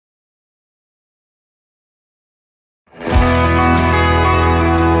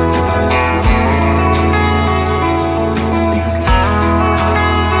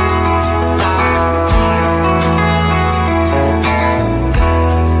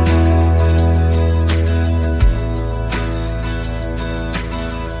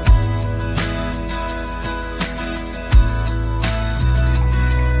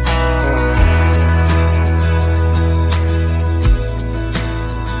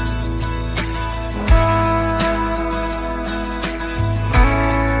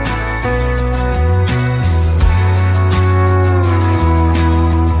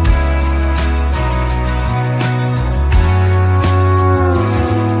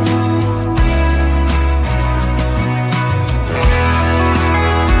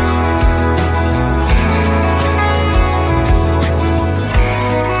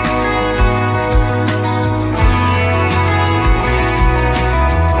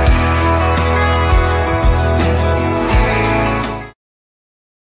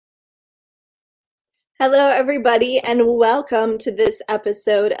Hello, everybody, and welcome to this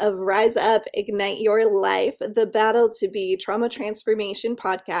episode of Rise Up, Ignite Your Life, the Battle to Be Trauma Transformation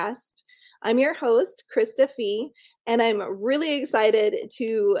podcast. I'm your host, Krista Fee, and I'm really excited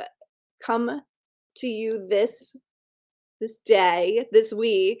to come to you this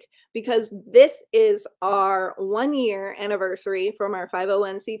week, because this is our 1-year anniversary from our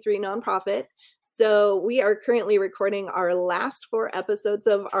 501c3 nonprofit. So we are currently recording our last 4 episodes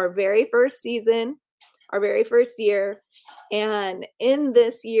of our very first season, our very first year. And in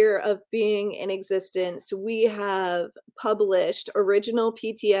this year of being in existence, we have published original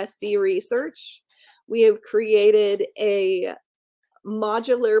PTSD research. We have created a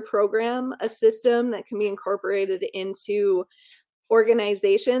modular program, a system that can be incorporated into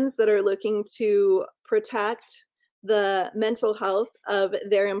organizations that are looking to protect the mental health of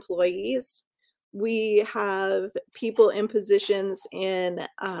their employees. We have people in positions in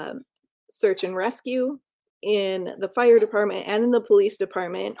search and rescue, in the fire department, and in the police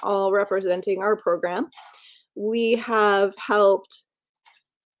department, all representing our program. We have helped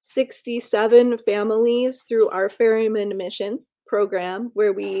 67 families through our Ferryman mission program,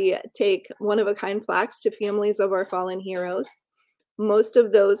 where we take one-of-a-kind plaques to families of our fallen heroes. Most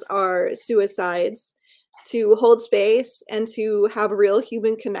of those are suicides, to hold space and to have real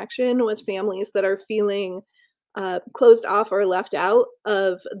human connection with families that are feeling closed off or left out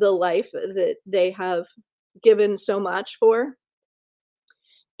of the life that they have given so much for.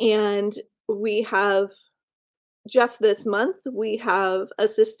 And we have, just this month, we have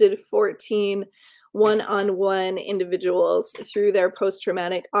assisted 14 one-on-one individuals through their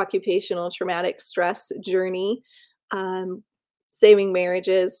post-traumatic occupational traumatic stress journey, saving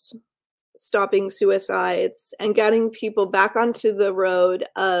marriages, stopping suicides, and getting people back onto the road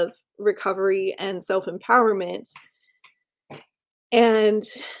of recovery and self-empowerment. And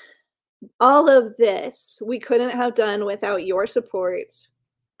all of this we couldn't have done without your support,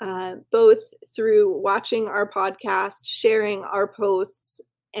 both through watching our podcast, sharing our posts,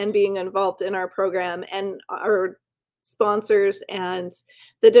 and being involved in our program, and our sponsors and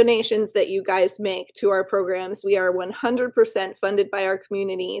the donations that you guys make to our programs. We are 100% funded by our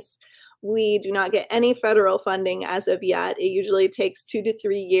communities. We do not get any federal funding as of yet. It usually takes 2 to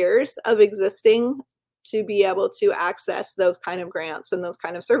 3 years of existing to be able to access those kind of grants and those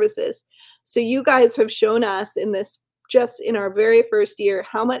kind of services. So you guys have shown us in this, just in our very first year,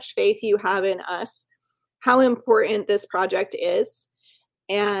 how much faith you have in us, how important this project is.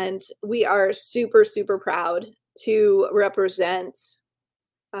 And we are super, super proud to represent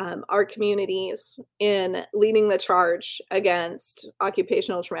our communities in leading the charge against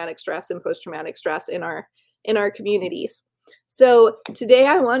occupational traumatic stress and post-traumatic stress in our communities. So today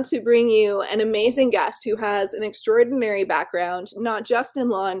I want to bring you an amazing guest who has an extraordinary background, not just in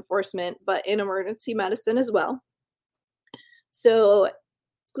law enforcement, but in emergency medicine as well. So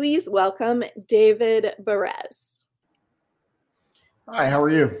please welcome David Berez. Hi, how are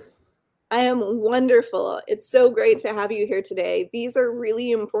you? I am wonderful. It's so great to have you here today. These are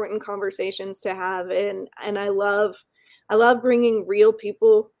really important conversations to have, and I love bringing real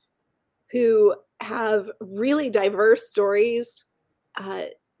people who have really diverse stories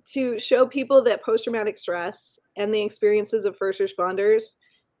to show people that post-traumatic stress and the experiences of first responders,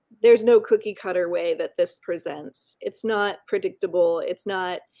 there's no cookie cutter way that this presents. It's not predictable. It's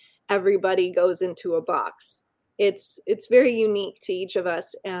not everybody goes into a box. It's very unique to each of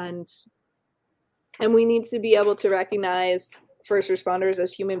us, and we need to be able to recognize first responders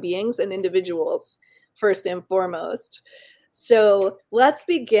as human beings and individuals first and foremost. So let's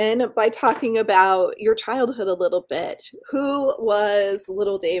begin by talking about your childhood a little bit. Who was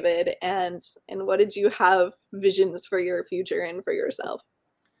little David, and what did you have visions for your future and for yourself?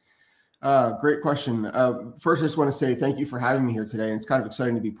 Great question. First, I just want to say thank you for having me here today. And it's kind of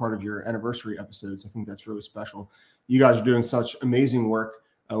exciting to be part of your anniversary episodes. I think that's really special. You guys are doing such amazing work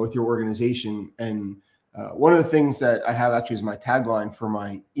with your organization. And one of the things that I have actually as my tagline for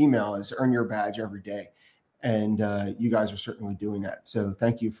my email is earn your badge every day. And you guys are certainly doing that. So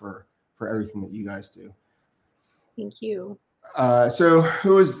thank you for everything that you guys do. Thank you. So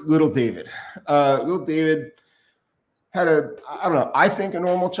who is little David? Little David had I think a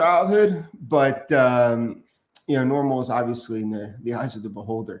normal childhood, but normal is obviously in the eyes of the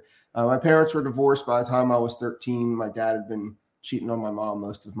beholder. My parents were divorced by the time I was 13. My dad had been cheating on my mom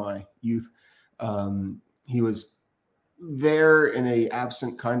most of my youth. He was there in a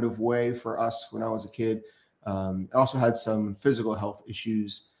absent kind of way for us when I was a kid. I also had some physical health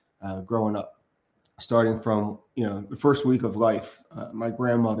issues growing up, starting from the first week of life. My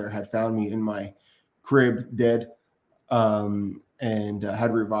grandmother had found me in my crib dead. and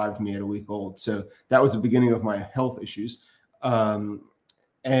had revived me at a week old. So that was the beginning of my health issues. And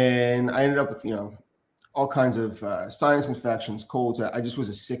I ended up with, all kinds of sinus infections, colds. I just was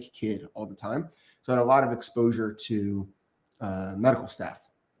a sick kid all the time. So I had a lot of exposure to medical staff.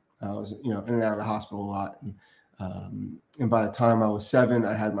 I was, in and out of the hospital a lot. And by the time I was 7,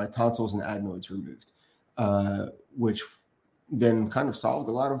 I had my tonsils and adenoids removed, which then kind of solved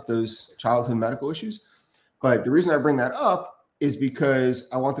a lot of those childhood medical issues. But the reason I bring that up is because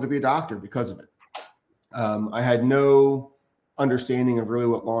I wanted to be a doctor because of it. I had no understanding of really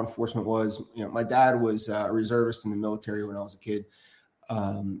what law enforcement was. My dad was a reservist in the military when I was a kid.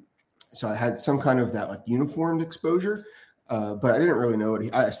 So I had some kind of that like uniformed exposure, but I didn't really know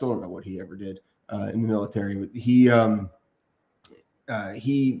I still don't know what he ever did in the military. But he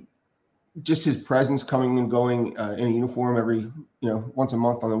just his presence coming and going in a uniform every, once a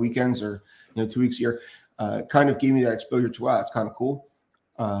month on the weekends or, 2 weeks a year, kind of gave me that exposure to, wow, that's kind of cool.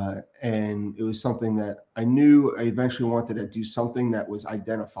 And it was something that I knew I eventually wanted to do something that was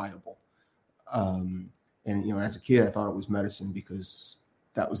identifiable. And, as a kid, I thought it was medicine because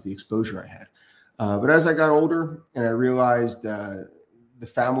that was the exposure I had. But as I got older and I realized the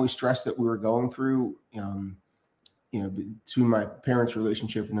family stress that we were going through, between my parents'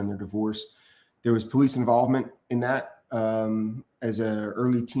 relationship and then their divorce, there was police involvement in that as an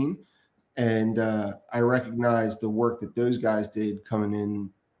early teen. And I recognized the work that those guys did coming in,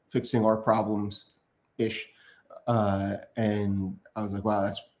 fixing our problems-ish. And I was like, wow,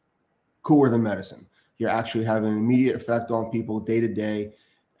 that's cooler than medicine. You're actually having an immediate effect on people day to day.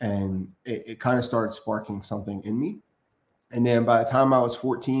 And it kind of started sparking something in me. And then by the time I was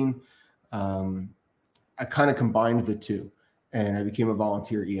 14, I kind of combined the two and I became a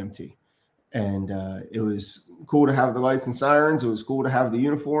volunteer EMT. And it was cool to have the lights and sirens. It was cool to have the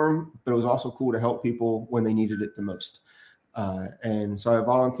uniform, but it was also cool to help people when they needed it the most. And so I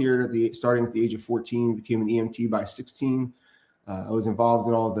volunteered starting at the age of 14, became an EMT by 16. I was involved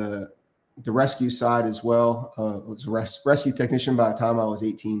in all the rescue side as well. I was a rescue technician by the time I was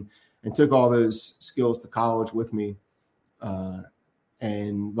 18 and took all those skills to college with me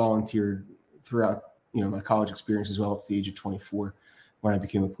and volunteered throughout, my college experience as well up to the age of 24 when I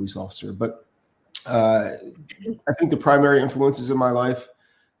became a police officer. But I think the primary influences in my life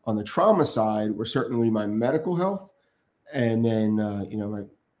on the trauma side were certainly my medical health and then,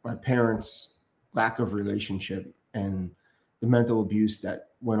 my parents' lack of relationship and the mental abuse that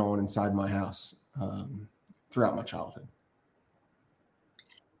went on inside my house throughout my childhood.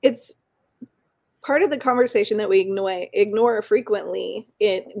 It's part of the conversation that we ignore frequently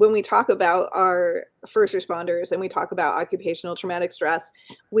when we talk about our first responders and we talk about occupational traumatic stress.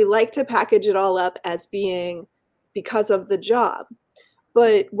 We like to package it all up as being because of the job.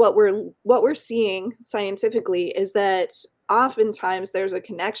 But what we're seeing scientifically is that oftentimes there's a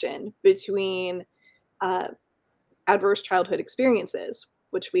connection between adverse childhood experiences,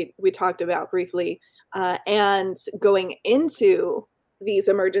 which we talked about briefly, and going into these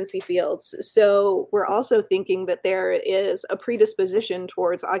emergency fields. So we're also thinking that there is a predisposition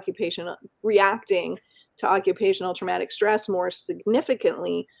towards reacting to occupational traumatic stress more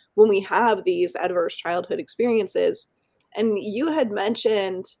significantly when we have these adverse childhood experiences. And you had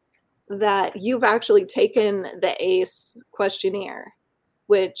mentioned that you've actually taken the ACE questionnaire,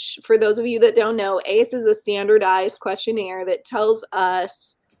 which for those of you that don't know, ACE is a standardized questionnaire that tells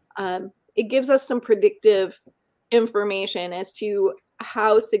us, it gives us some predictive information as to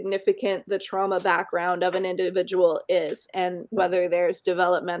how significant the trauma background of an individual is and whether there's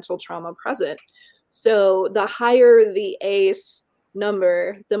developmental trauma present. So the higher the ACE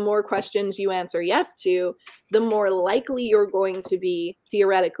number, the more questions you answer yes to, the more likely you're going to be,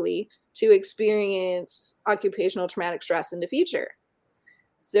 theoretically, to experience occupational traumatic stress in the future.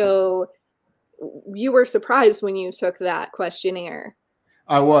 So you were surprised when you took that questionnaire.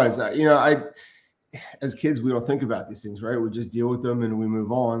 I was, as kids, we don't think about these things, right? We just deal with them and we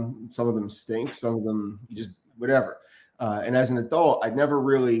move on. Some of them stink. Some of them just whatever. And as an adult, I never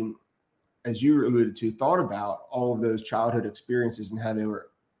really, as you alluded to, thought about all of those childhood experiences and how they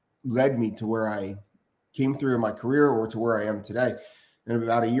led me to where I came through in my career or to where I am today. And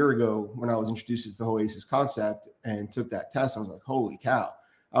about a year ago, when I was introduced to the whole ACEs concept and took that test, I was like, holy cow.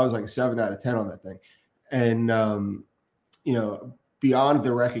 I was like a 7 out of 10 on that thing. And, beyond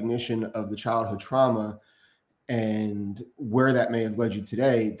the recognition of the childhood trauma and where that may have led you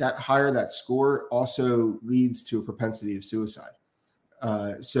today, that higher that score also leads to a propensity of suicide.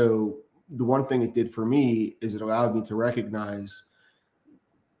 So the one thing it did for me is it allowed me to recognize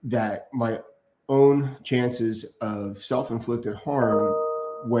that my own chances of self-inflicted harm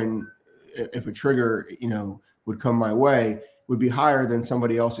if a trigger, would come my way would be higher than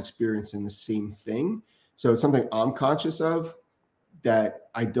somebody else experiencing the same thing. So it's something I'm conscious of, that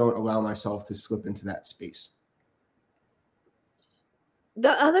I don't allow myself to slip into that space.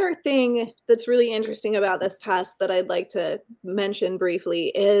 The other thing that's really interesting about this test that I'd like to mention briefly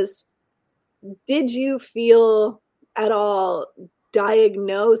is, did you feel at all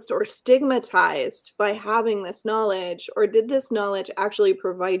diagnosed or stigmatized by having this knowledge, or did this knowledge actually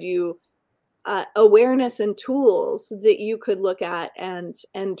provide you awareness and tools that you could look at and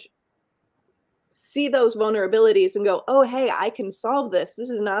see those vulnerabilities and go, oh, hey, I can solve this. This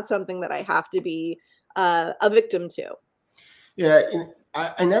is not something that I have to be a victim to. Yeah,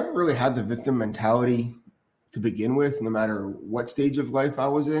 I never really had the victim mentality to begin with, no matter what stage of life I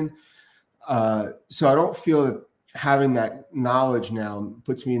was in. So I don't feel that having that knowledge now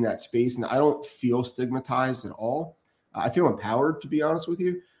puts me in that space, and I don't feel stigmatized at all. I feel empowered, to be honest with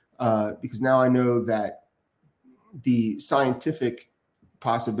you, because now I know that the scientific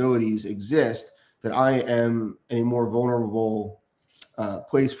possibilities exist, that I am in a more vulnerable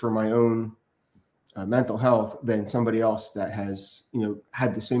place for my own mental health than somebody else that has,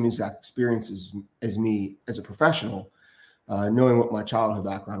 had the same exact experiences as me as a professional, knowing what my childhood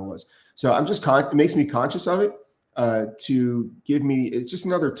background was. So I'm just, it makes me conscious of it, to give me, it's just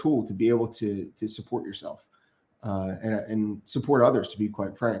another tool to be able to support yourself, and support others, to be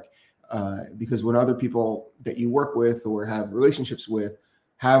quite frank. Because when other people that you work with or have relationships with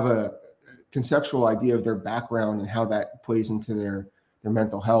have a conceptual idea of their background and how that plays into their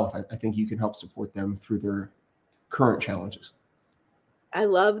mental health, I think you can help support them through their current challenges. I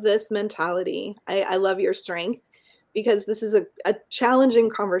love this mentality. I love your strength, because this is a challenging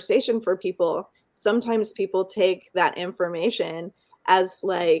conversation for people. Sometimes people take that information as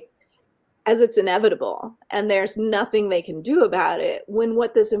it's inevitable and there's nothing they can do about it, when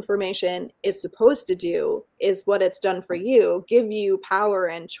what this information is supposed to do is what it's done for you: give you power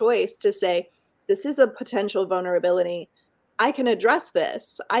and choice to say, this is a potential vulnerability. I can address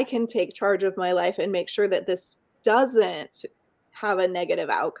this. I can take charge of my life and make sure that this doesn't have a negative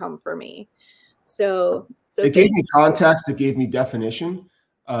outcome for me. So It gave thank me you. context. It gave me definition.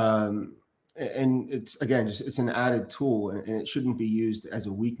 And it's, again, just, it's an added tool, and it shouldn't be used as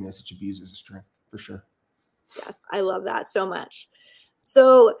a weakness. It should be used as a strength, for sure. Yes, I love that so much.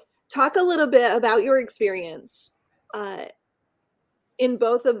 So talk a little bit about your experience uh, in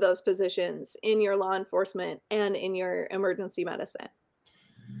both of those positions, in your law enforcement and in your emergency medicine.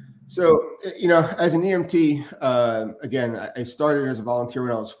 So, as an EMT, again, I started as a volunteer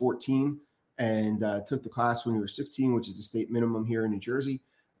when I was 14, and took the class when we were 16, which is the state minimum here in New Jersey.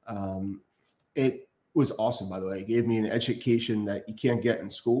 It was awesome, by the way. It gave me an education that you can't get in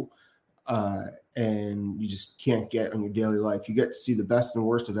school, and you just can't get on your daily life. You get to see the best and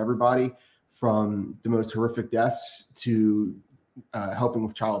worst of everybody, from the most horrific deaths to helping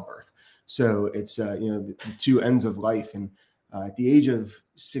with childbirth. So it's, the two ends of life. And at the age of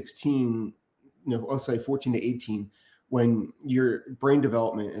 16, let's say 14 to 18, when your brain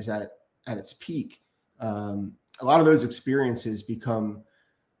development is at its peak, a lot of those experiences become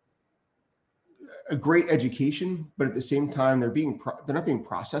a great education, but at the same time, they're not being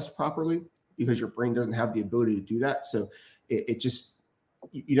processed properly, because your brain doesn't have the ability to do that. So it just,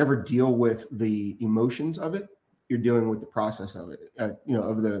 you never deal with the emotions of it. You're dealing with the process of it,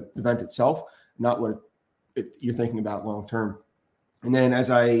 of the event itself, not what you're thinking about long term. And then as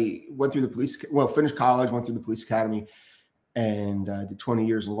I went through finished college, went through the police academy, and did 20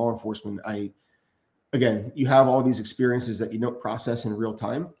 years in law enforcement, again, you have all these experiences that you don't process in real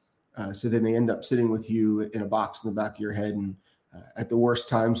time. So then they end up sitting with you in a box in the back of your head. And at the worst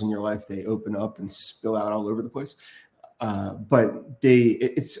times in your life, they open up and spill out all over the place. But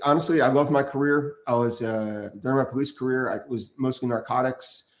it's honestly, I loved my career. I was, during my police career, I was mostly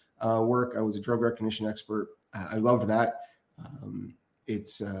narcotics work. I was a drug recognition expert. I loved that.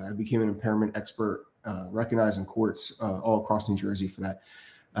 I became an impairment expert, recognized in courts all across New Jersey for that,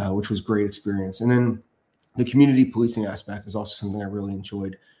 which was a great experience. And then the community policing aspect is also something I really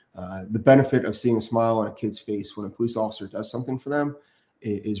enjoyed. The benefit of seeing a smile on a kid's face when a police officer does something for them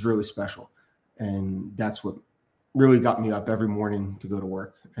is really special. And that's what really got me up every morning to go to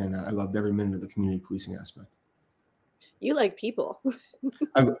work. And I loved every minute of the community policing aspect. You like people.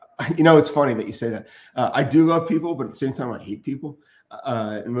 It's funny that you say that. I do love people, but at the same time, I hate people.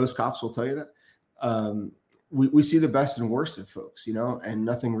 And most cops will tell you that. We see the best and worst of folks, and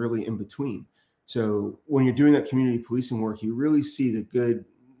nothing really in between. So when you're doing that community policing work, you really see the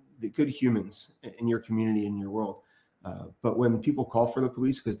good humans in your community, in your world. But when people call for the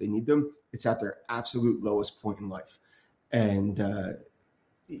police because they need them, it's at their absolute lowest point in life. And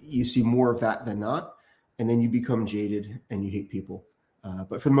you see more of that than not. and then you become jaded and you hate people.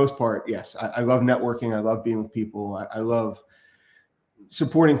 But for the most part, yes, I love networking. I love being with people. I love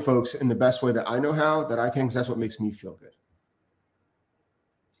supporting folks in the best way that I know how, that I can, because that's what makes me feel good.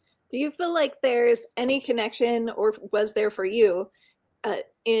 Do you feel like there's any connection, or was there for you,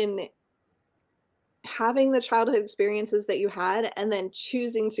 in having the childhood experiences that you had and then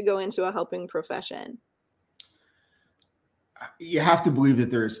choosing to go into a helping profession? You have to believe that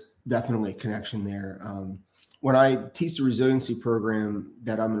there's definitely a connection there. When I teach the resiliency program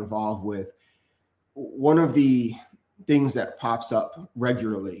that I'm involved with, one of the things that pops up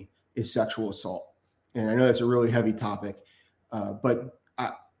regularly is sexual assault. And I know that's a really heavy topic, but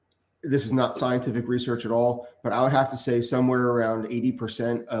this is not scientific research at all, but I would have to say somewhere around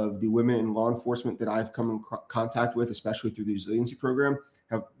 80% of the women in law enforcement that I've come in contact with, especially through the resiliency program,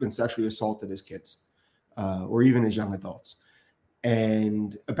 have been sexually assaulted as kids, or even as young adults.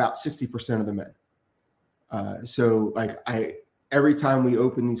 And about 60% of the men. So like every time we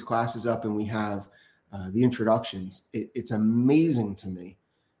open these classes up and we have the introductions, it's amazing to me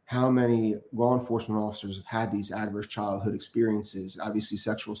how many law enforcement officers have had these adverse childhood experiences, obviously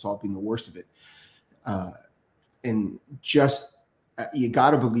sexual assault being the worst of it. And just, you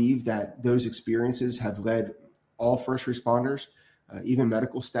got to believe that those experiences have led all first responders, even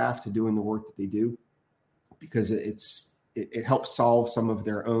medical staff, to doing the work that they do, because it helps solve some of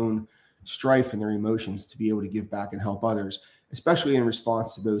their own strife and their emotions to be able to give back and help others, especially in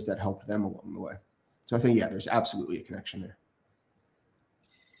response to those that helped them along the way. So I think, yeah, there's absolutely a connection there.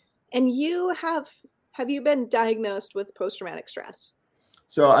 And have you been diagnosed with post-traumatic stress?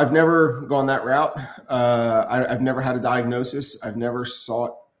 So I've never gone that route. I've never had a diagnosis. I've never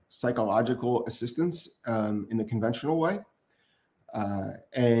sought psychological assistance in the conventional way.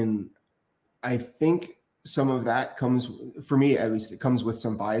 And I think some of that comes, for me at least, it comes with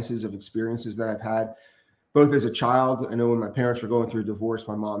some biases of experiences that I've had, both as a child. I know when my parents were going through a divorce,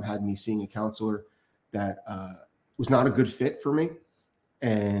 my mom had me seeing a counselor that was not a good fit for me.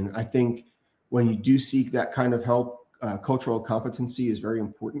 And I think when you do seek that kind of help, cultural competency is very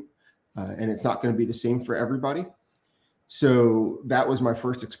important, and it's not going to be the same for everybody. So that was my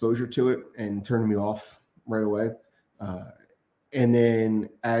first exposure to it and turned me off right away. And then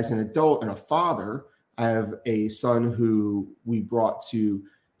as an adult and a father, I have a son who we brought to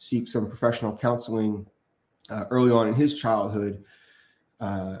seek some professional counseling early on in his childhood,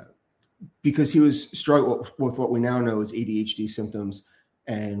 because he was struggling with what we now know as ADHD symptoms.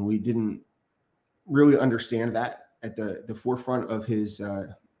 And we didn't really understand that at the forefront of his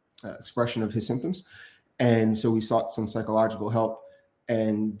expression of his symptoms. And so we sought some psychological help.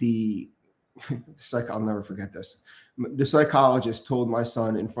 And I'll never forget this. The psychologist told my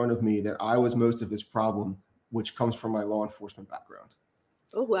son in front of me that I was most of his problem, which comes from my law enforcement background.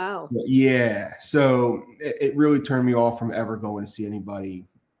 Oh, wow. Yeah. So it really turned me off from ever going to see anybody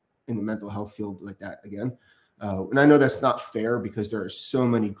in the mental health field like that again. And I know that's not fair, because there are so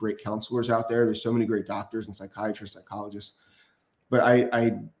many great counselors out there. There's so many great doctors and psychiatrists, psychologists. But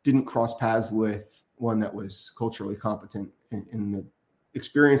I didn't cross paths with one that was culturally competent in the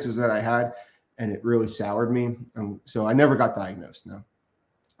experiences that I had, and it really soured me. So I never got diagnosed. No.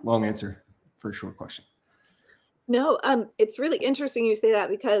 Long answer for a short question. No, it's really interesting you say that,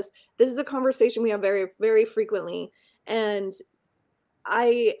 because this is a conversation we have very, very frequently. And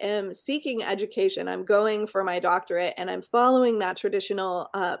I am seeking education. I'm going for my doctorate and I'm following that traditional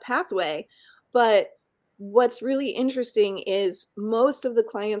pathway. But what's really interesting is most of the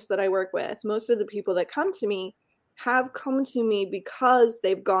clients that I work with, most of the people that come to me, have come to me because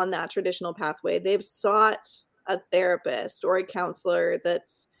they've gone that traditional pathway. They've sought a therapist or a counselor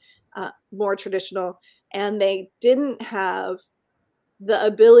that's more traditional, and they didn't have the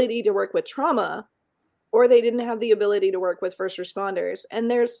ability to work with trauma, or they didn't have the ability to work with first responders.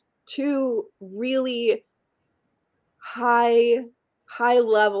 And there's two really high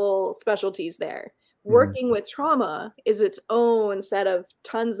level specialties there. Working with trauma is its own set of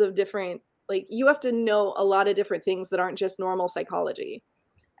tons of different, like, you have to know a lot of different things that aren't just normal psychology.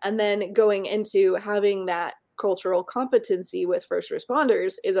 And then going into having that cultural competency with first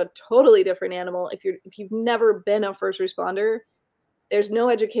responders is a totally different animal. If you've never been a first responder, there's no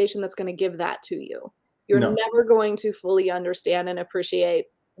education that's going to give that to you. You're never going to fully understand and appreciate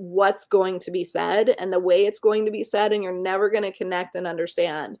what's going to be said and the way it's going to be said, and you're never going to connect and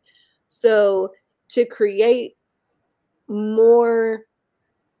understand. So to create more,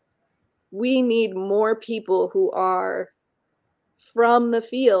 we need more people who are from the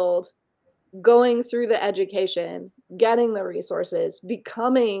field, going through the education, getting the resources,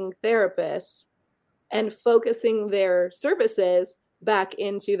 becoming therapists, and focusing their services back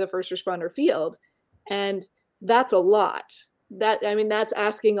into the first responder field. And that's a lot. That's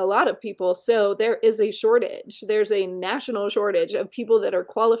asking a lot of people. So there is a shortage. There's a national shortage of people that are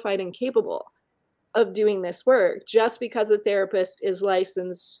qualified and capable of doing this work. Just because a therapist is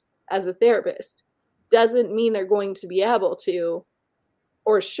licensed as a therapist doesn't mean they're going to be able to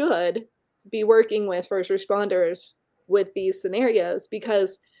or should be working with first responders with these scenarios,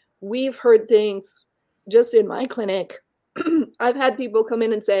 because we've heard things just in my clinic. I've had people come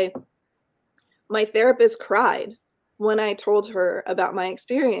in and say, my therapist cried when I told her about my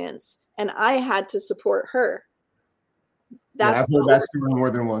experience, and I had to support her. Yeah, I've That's heard not that working. story more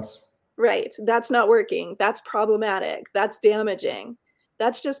than once. Right. That's not working. That's problematic. That's damaging.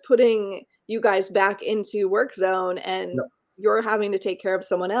 That's just putting you guys back into work zone, and Yep. you're having to take care of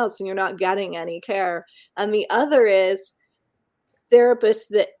someone else and you're not getting any care. And the other is therapists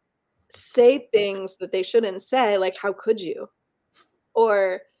that say things that they shouldn't say, like, how could you?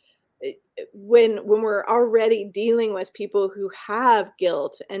 Or when we're already dealing with people who have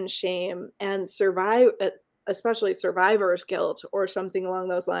guilt and shame and especially survivor's guilt or something along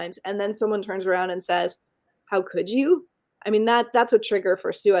those lines, and then someone turns around and says, how could you? That's a trigger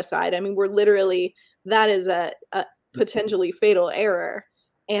for suicide. We're literally, that is a potentially fatal error,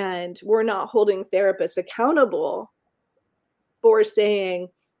 and we're not holding therapists accountable for saying,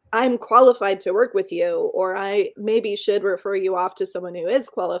 I'm qualified to work with you, or I maybe should refer you off to someone who is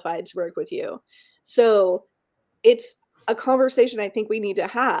qualified to work with you. So it's a conversation I think we need to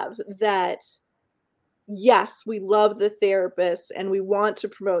have, that yes, we love the therapists and we want to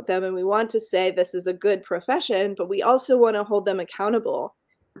promote them and we want to say this is a good profession, but we also want to hold them accountable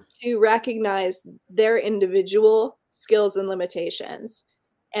to recognize their individual skills and limitations,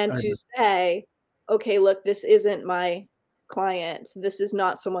 and I to agree. say, okay, look, this isn't my client. This is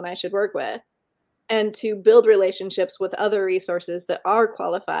not someone I should work with. And to build relationships with other resources that are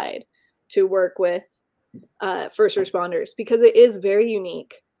qualified to work with first responders, because it is very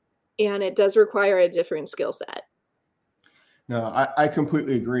unique and it does require a different skill set. No, I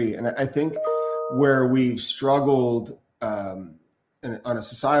completely agree. And I think where we've struggled on a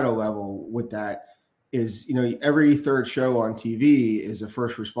societal level with that is, every third show on TV is a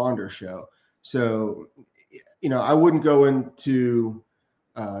first responder show. So, I wouldn't go in to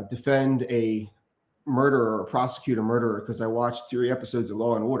defend a murderer or prosecute a murderer because I watched 3 episodes of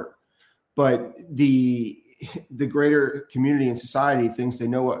Law and Order. But the greater community and society thinks they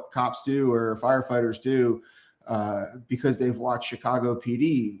know what cops do or firefighters do because they've watched Chicago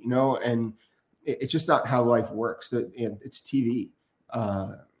PD, and it's just not how life works. It's TV,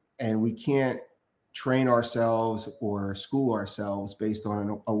 and we can't train ourselves or school ourselves based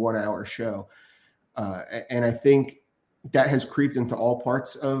on a 1 hour show. And I think that has creeped into all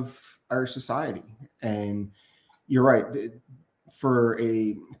parts of our society. And you're right. For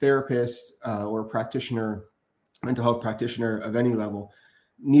a therapist or a practitioner, mental health practitioner of any level,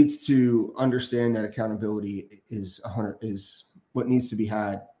 needs to understand that accountability is what needs to be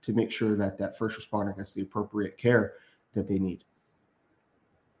had to make sure that that first responder gets the appropriate care that they need.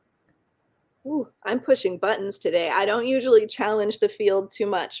 Ooh, I'm pushing buttons today. I don't usually challenge the field too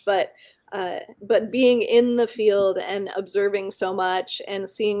much, but being in the field and observing so much and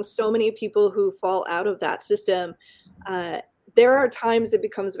seeing so many people who fall out of that system, uh, there are times it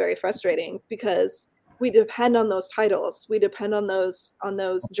becomes very frustrating because we depend on those titles, we depend on those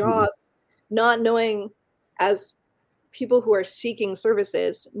jobs, not knowing, as people who are seeking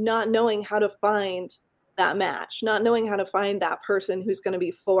services, not knowing how to find that match, not knowing how to find that person who's going to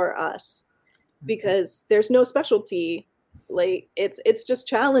be for us, because there's no specialty. Like, it's just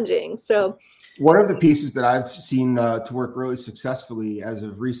challenging. So One of the pieces that I've seen to work really successfully as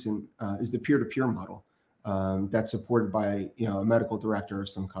of recent is the peer-to-peer model that's supported by a medical director of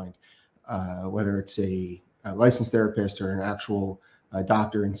some kind, whether it's a licensed therapist or an actual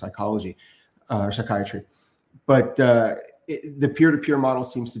doctor in psychology or psychiatry. But the peer-to-peer model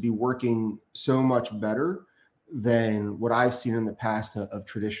seems to be working so much better than what I've seen in the past of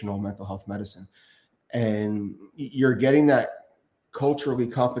traditional mental health medicine. And you're getting that culturally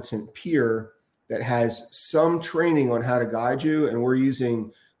competent peer that has some training on how to guide you. And we're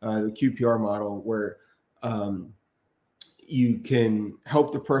using the QPR model where you can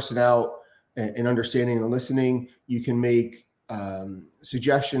help the person out in understanding and listening. You can make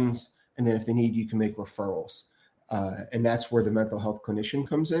suggestions, and then if they need, you can make referrals. And that's where the mental health clinician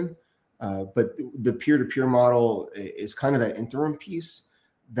comes in. But the peer-to-peer model is kind of that interim piece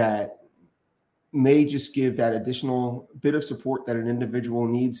that may just give that additional bit of support that an individual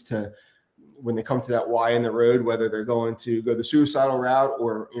needs to, when they come to that Y in the road, whether they're going to go the suicidal route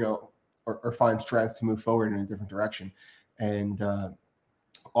or find strength to move forward in a different direction. And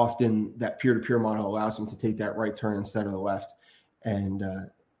often that peer-to-peer model allows them to take that right turn instead of the left. And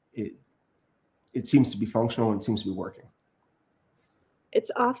it seems to be functional and it seems to be working. It's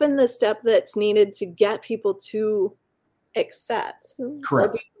often the step that's needed to get people to accept or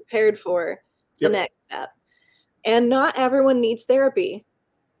be prepared for the next step. And not everyone needs therapy.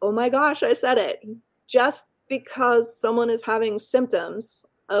 Oh my gosh, I said it. Just because someone is having symptoms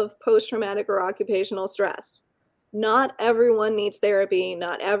of post-traumatic or occupational stress, not everyone needs therapy.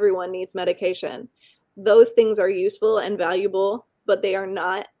 Not everyone needs medication. Those things are useful and valuable, but they are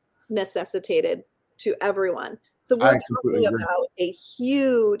not necessitated to everyone. So we're talking about a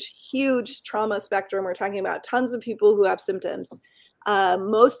huge, huge trauma spectrum. We're talking about tons of people who have symptoms,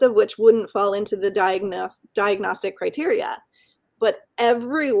 most of which wouldn't fall into the diagnostic criteria. But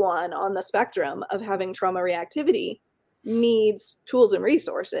everyone on the spectrum of having trauma reactivity needs tools and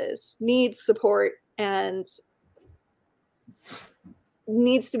resources, needs support, and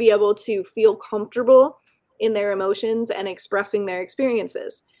needs to be able to feel comfortable in their emotions and expressing their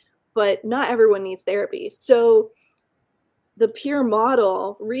experiences. But not everyone needs therapy. So the peer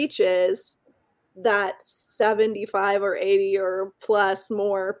model reaches that 75 or 80 or plus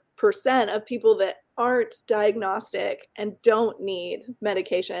more percent of people that aren't diagnostic and don't need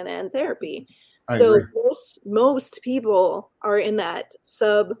medication and therapy. So most people are in that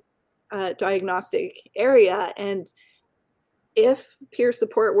sub diagnostic area. And if peer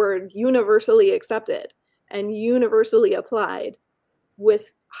support were universally accepted and universally applied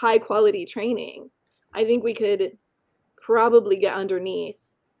with high quality training, I think we could probably get underneath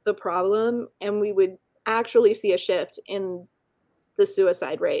the problem and we would actually see a shift in the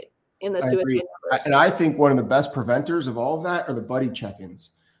suicide rate, in the suicide numbers. And I think one of the best preventers of all of that are the buddy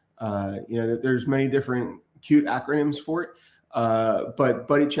check-ins. There's many different cute acronyms for it, but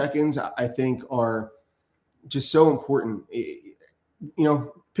buddy check-ins I think are just so important.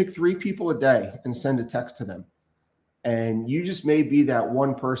 Pick 3 people a day and send a text to them. And you just may be that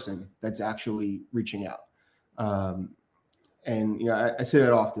one person that's actually reaching out. I say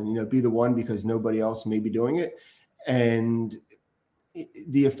that often, be the one because nobody else may be doing it. And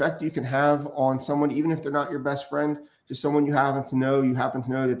the effect you can have on someone, even if they're not your best friend, just someone you happen to know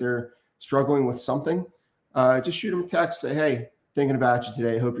that they're struggling with something, just shoot them a text, say, hey, thinking about you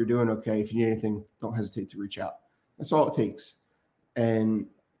today. I hope you're doing okay. If you need anything, don't hesitate to reach out. That's all it takes. And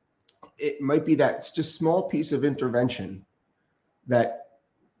it might be that just small piece of intervention that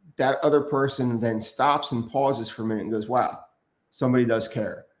other person then stops and pauses for a minute and goes, wow, somebody does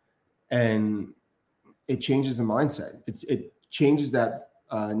care. And it changes the mindset. It changes that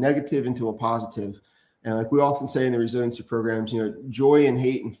negative into a positive. And like we often say in the resiliency programs, joy and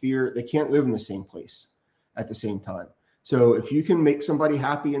hate and fear, they can't live in the same place at the same time. So if you can make somebody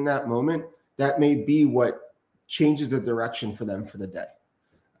happy in that moment, that may be what changes the direction for them for the day.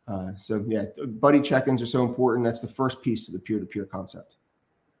 Buddy check-ins are so important. That's the first piece of the peer-to-peer concept.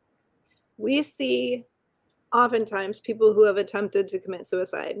 We see oftentimes people who have attempted to commit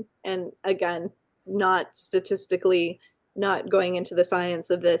suicide, and again, not statistically, not going into the science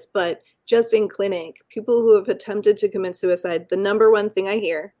of this, but just in clinic, people who have attempted to commit suicide, the number one thing I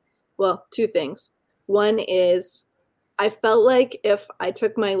hear, well, 2 things. One is, I felt like if I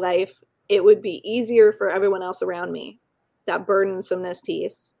took my life, it would be easier for everyone else around me. That burdensomeness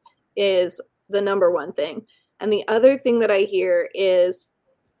piece is the number one thing. And the other thing that I hear is,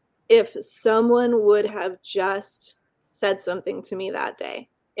 if someone would have just said something to me that day,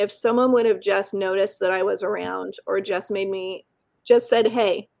 if someone would have just noticed that I was around or just said,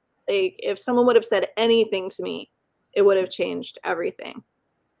 hey, if someone would have said anything to me, it would have changed everything.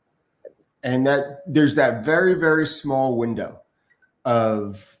 And that there's that very, very small window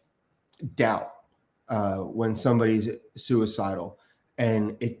of doubt when somebody's suicidal.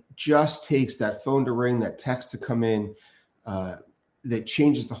 And it just takes that phone to ring, that text to come in, that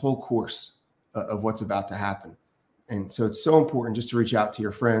changes the whole course of what's about to happen. And so it's so important just to reach out to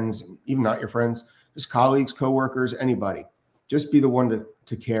your friends, even not your friends, just colleagues, coworkers, anybody. Just be the one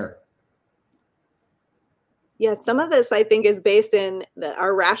to care. Yeah, some of this I think is based in that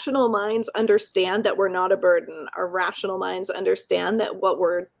our rational minds understand that we're not a burden. Our rational minds understand that what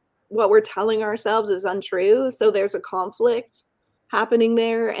we're telling ourselves is untrue. So there's a conflict happening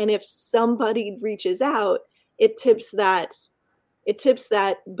there. And if somebody reaches out, it tips that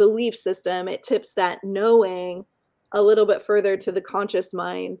belief system, it tips that knowing a little bit further to the conscious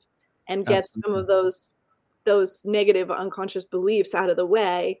mind and gets some of those negative unconscious beliefs out of the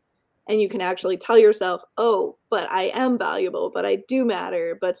way. And you can actually tell yourself, oh, but I am valuable, but I do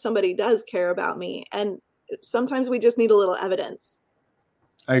matter, but somebody does care about me. And sometimes we just need a little evidence.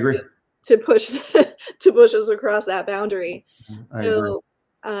 I agree. To push us across that boundary. I agree.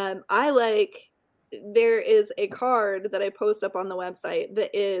 There is a card that I post up on the website that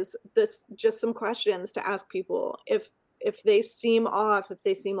is this just some questions to ask people if they seem off, if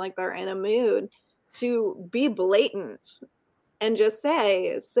they seem like they're in a mood, to be blatant and just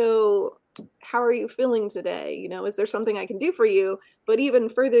say, so how are you feeling today? You know, is there something I can do for you? But even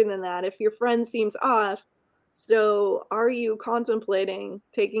further than that, if your friend seems off, so are you contemplating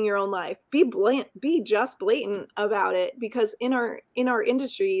taking your own life? Be just blatant about it, because in our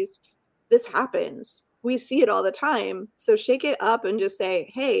industries, this happens. We see it all the time. So shake it up and just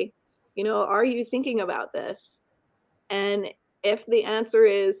say, hey, you know, are you thinking about this? And if the answer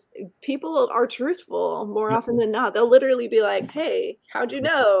is, people are truthful more Yep. often than not. They'll literally be like, hey, how'd you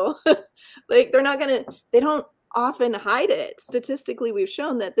know? Like they don't often hide it. Statistically, we've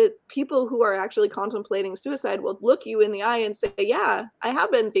shown that the people who are actually contemplating suicide will look you in the eye and say, yeah, I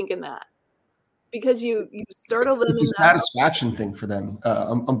have been thinking that, because you startle them It's in a that. satisfaction thing for them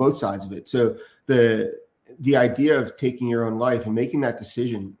on both sides of it. So the idea of taking your own life and making that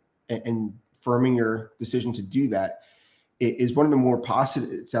decision and firming your decision to do that is one of the more positive.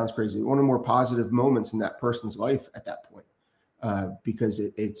 It sounds crazy. One of the more positive moments in that person's life at that point, because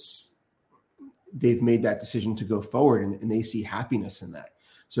it's they've made that decision to go forward, and they see happiness in that.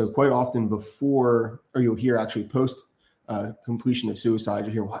 So quite often before, or you'll hear actually post completion of suicide,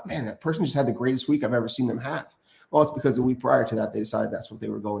 you hear, "What, man, that person just had the greatest week I've ever seen them have." Well, it's because the week prior to that, they decided that's what they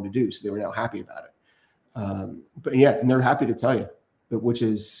were going to do. So they were now happy about it. But yeah, and they're happy to tell you, which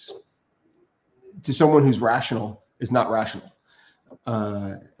is, to someone who's rational, is not rational.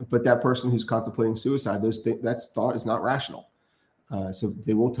 But that person who's contemplating suicide, that thought is not rational. So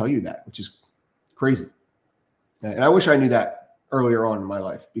they will tell you that, which is crazy. And I wish I knew that earlier on in my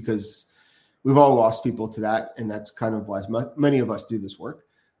life, because we've all lost people to that. And that's kind of why many of us do this work.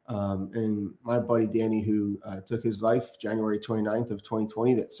 And my buddy Danny, who took his life January 29th of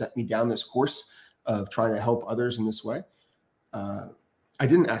 2020, that set me down this course of trying to help others in this way. I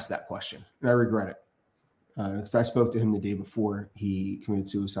didn't ask that question, and I regret it, because I spoke to him the day before he committed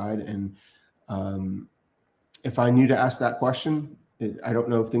suicide. And if I knew to ask that question, I don't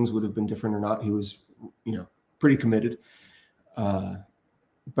know if things would have been different or not. He was, pretty committed. But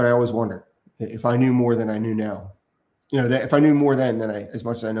I always wonder if I knew more than I knew now, that if I knew more then than as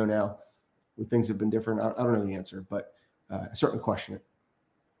much as I know now, would things have been different? I don't know the answer, but I certainly question it.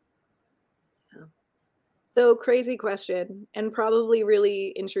 So crazy question, and probably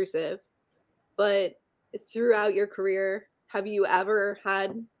really intrusive, but throughout your career, have you ever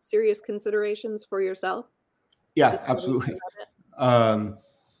had serious considerations for yourself? Yeah, absolutely.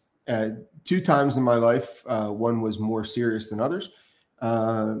 2 times in my life, one was more serious than others.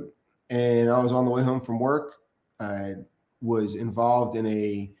 And I was on the way home from work. I was involved in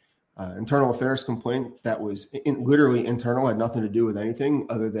a internal affairs complaint that was literally internal, had nothing to do with anything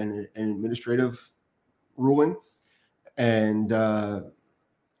other than an administrative ruling. And I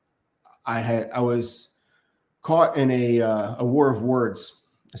was caught in a war of words,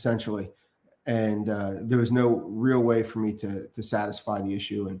 essentially. And there was no real way for me to satisfy the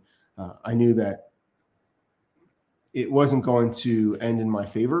issue. And I knew that it wasn't going to end in my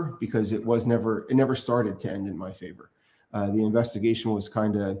favor, because it never started to end in my favor. The investigation was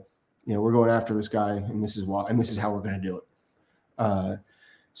kind of, we're going after this guy, and this is why, and this is how we're going to do it.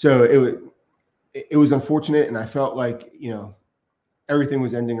 So it was unfortunate, and I felt like, everything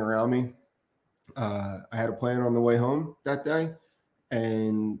was ending around me. I had a plan on the way home that day,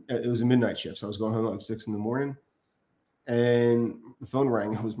 and it was a midnight shift. So I was going home at like 6 a.m. And the phone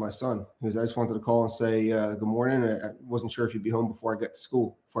rang. It was my son, because I just wanted to call and say good morning. I wasn't sure if you'd be home before I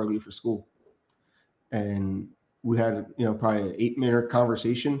leave for school. And we had, probably an 8-minute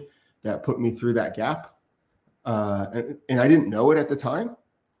conversation that put me through that gap. And I didn't know it at the time,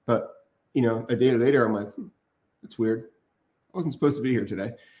 but, a day later, I'm like, that's weird. I wasn't supposed to be here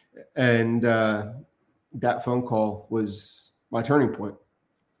today. And that phone call was my turning point,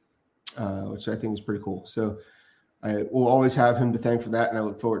 which I think is pretty cool. So I will always have him to thank for that, and I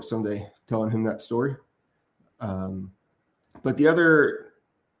look forward to someday telling him that story. But the other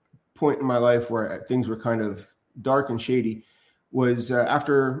point in my life where things were kind of dark and shady was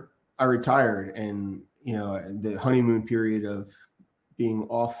after I retired, and the honeymoon period of being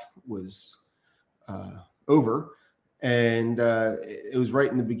off was over, and it was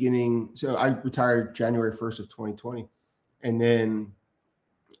right in the beginning. So I retired January 1st of 2020, and then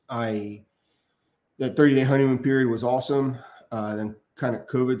that 30-day honeymoon period was awesome. Then kind of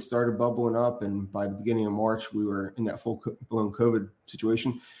COVID started bubbling up, and by the beginning of March, we were in that full-blown COVID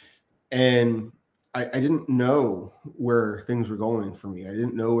situation. And I didn't know where things were going for me. I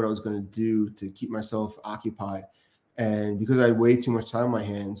didn't know what I was going to do to keep myself occupied. And because I had way too much time on my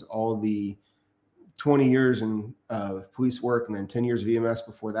hands, all the 20 years of police work and then 10 years of EMS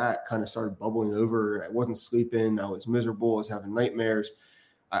before that kind of started bubbling over. I wasn't sleeping. I was miserable. I was having nightmares.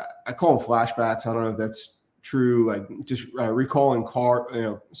 I call them flashbacks. I don't know if that's true. Like just recalling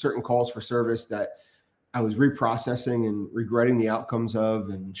certain calls for service that I was reprocessing and regretting the outcomes of,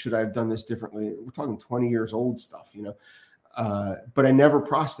 and should I have done this differently? We're talking 20 years old stuff, but I never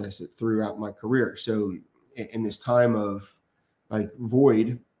processed it throughout my career. So in this time of like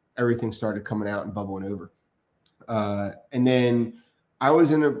void, everything started coming out and bubbling over. And then I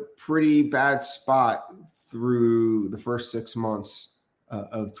was in a pretty bad spot through the first 6 months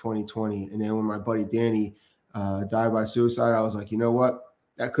of 2020. And then when my buddy Danny died by suicide, I was like, you know what?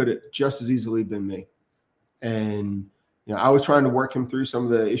 That could have just as easily been me. And, I was trying to work him through some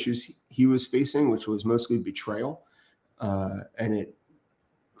of the issues he was facing, which was mostly betrayal.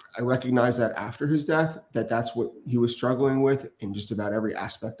 I recognized that after his death, that's what he was struggling with in just about every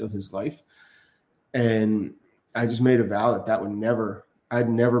aspect of his life. And I just made a vow that I'd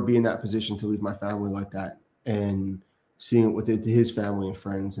never be in that position to leave my family like that, and seeing what it did to his family and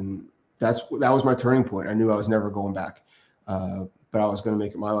friends. And that was my turning point. I knew I was never going back, but I was going to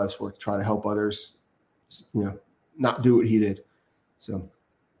make it my life's work to try to help others, not do what he did. So.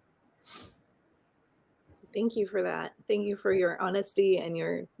 Thank you for that. Thank you for your honesty and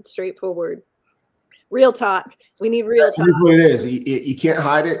your straightforward, real talk. We need real talk. That's what it is. You can't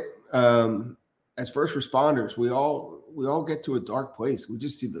hide it. As first responders, we all get to a dark place. We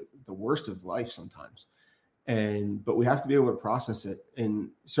just see the worst of life sometimes, but we have to be able to process it. And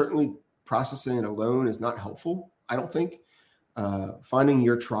certainly, processing it alone is not helpful, I don't think. Finding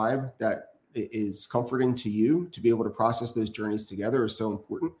your tribe that is comforting to you to be able to process those journeys together is so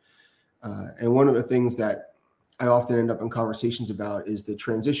important. And one of the things that I often end up in conversations about is the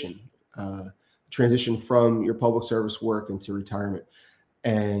transition from your public service work into retirement.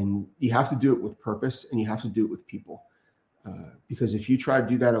 And you have to do it with purpose, and you have to do it with people. Because if you try to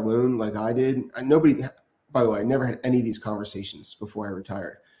do that alone, like I did, by the way, I never had any of these conversations before I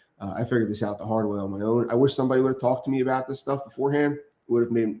retired. I figured this out the hard way on my own. I wish somebody would have talked to me about this stuff beforehand. It would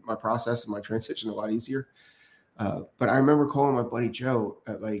have made my process and my transition a lot easier. But I remember calling my buddy Joe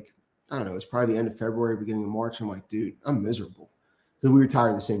at I don't know, it's probably the end of February, beginning of March. I'm like, dude, I'm miserable. Because we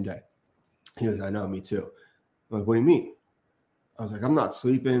retired the same day. He goes, I know, me too. I'm like, what do you mean? I was like, I'm not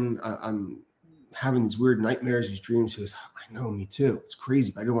sleeping. I'm having these weird nightmares, these dreams. He goes, I know, me too. It's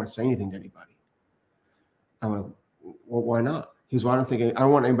crazy, but I don't want to say anything to anybody. I'm like, well, why not? He goes, well, I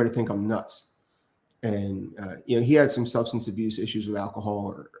don't want anybody to think I'm nuts. And, he had some substance abuse issues with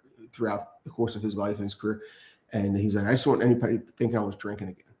alcohol throughout the course of his life and his career. And he's like, I just don't want anybody to think I was drinking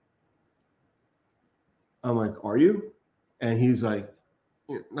again. I'm like, are you? And he's like,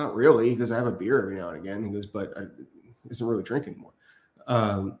 not really, because I have a beer every now and again. He goes, but I don't really drink anymore.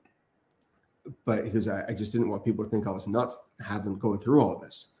 But because I just didn't want people to think I was nuts going through all of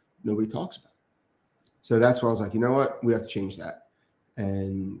this. Nobody talks about it. So that's why I was like, you know what? We have to change that.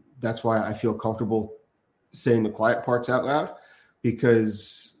 And that's why I feel comfortable saying the quiet parts out loud,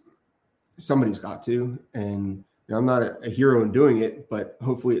 because somebody's got to. And I'm not a hero in doing it, but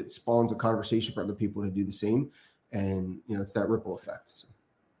hopefully it spawns a conversation for other people to do the same. And, it's that ripple effect. So.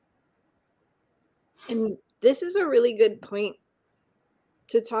 And this is a really good point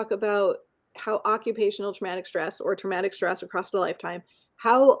to talk about how occupational traumatic stress or traumatic stress across the lifetime,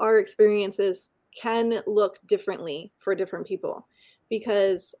 how our experiences can look differently for different people.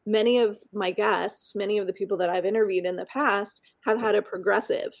 Because many of my guests, many of the people that I've interviewed in the past have had a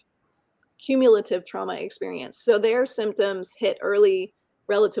progressive, cumulative trauma experience. So their symptoms hit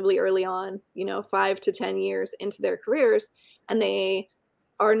relatively early on, 5 to 10 years into their careers, and they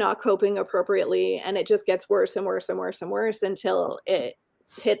are not coping appropriately. And it just gets worse and worse and worse and worse until it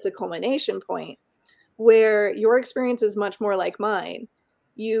hits a culmination point where your experience is much more like mine.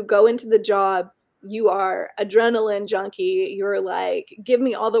 You go into the job, you are adrenaline junkie. You're like, give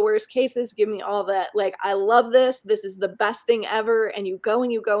me all the worst cases, give me all that. Like, I love this. This is the best thing ever. And you go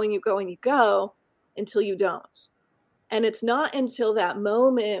and you go and you go and you go until you don't. And it's not until that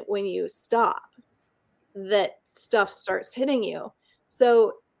moment when you stop that stuff starts hitting you.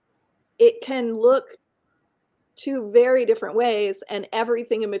 So it can look two very different ways and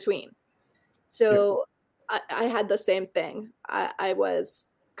everything in between. So I had the same thing. I was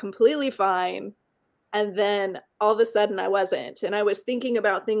completely fine. And then all of a sudden I wasn't. And I was thinking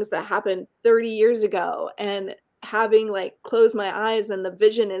about things that happened 30 years ago and having close my eyes, and the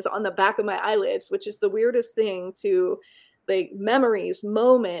vision is on the back of my eyelids, which is the weirdest thing to memories,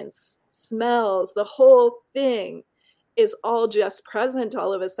 moments, smells, the whole thing is all just present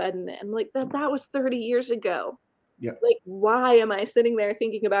all of a sudden. And that was 30 years ago. Yeah. Like, why am I sitting there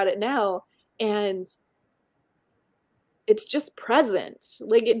thinking about it now? And it's just present.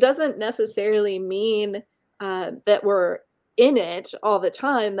 Like, it doesn't necessarily mean that we're in it all the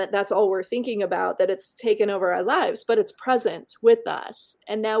time, that that's all we're thinking about, that it's taken over our lives, but it's present with us.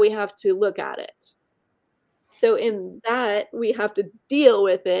 And now we have to look at it. So in that, we have to deal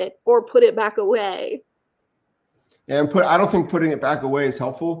with it or put it back away. And I don't think putting it back away is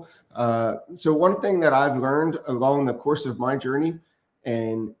helpful. So one thing that I've learned along the course of my journey,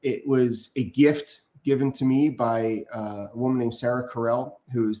 and it was a gift given to me by a woman named Sarah Carell,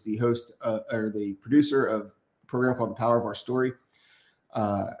 who's the host or the producer of a program called The Power of Our Story.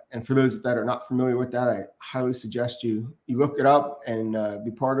 And for those that are not familiar with that, I highly suggest you look it up and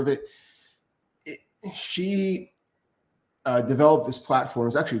be part of it. She developed this platform.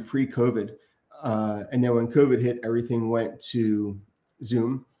 It's actually pre-COVID. And then when COVID hit, everything went to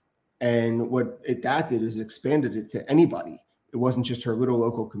Zoom. And what that did is expanded it to anybody. It wasn't just her little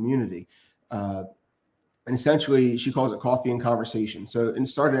local community. And essentially, she calls it Coffee and Conversation. So it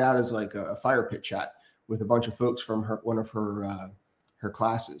started out as like a fire pit chat with a bunch of folks from one of her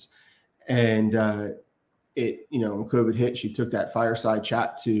classes. And when COVID hit, she took that fireside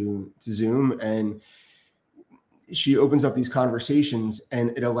chat to Zoom, and she opens up these conversations, and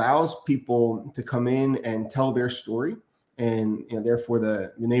it allows people to come in and tell their story. And therefore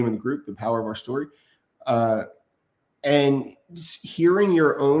the name of the group, The Power of Our Story. And just hearing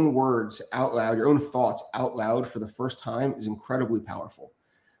your own words out loud, your own thoughts out loud for the first time is incredibly powerful.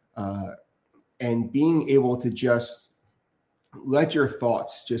 And being able to just let your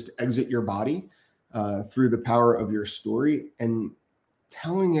thoughts just exit your body through the power of your story, and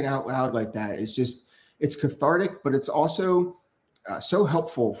telling it out loud like that is just, it's cathartic, but it's also so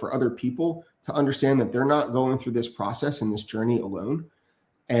helpful for other people to understand that they're not going through this process and this journey alone.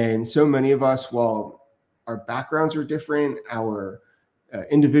 And so many of us, while our backgrounds are different, our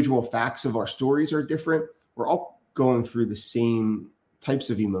individual facts of our stories are different, we're all going through the same types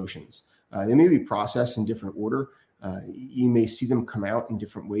of emotions. They may be processed in different order. You may see them come out in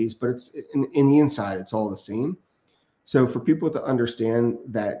different ways, but it's in the inside, it's all the same. So for people to understand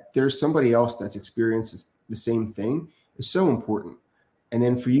that there's somebody else that's experienced the same thing is so important. And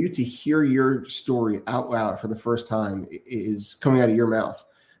then for you to hear your story out loud for the first time is coming out of your mouth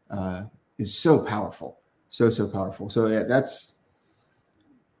is so powerful, so powerful. So yeah, that's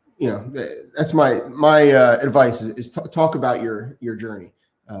my advice is talk about your journey,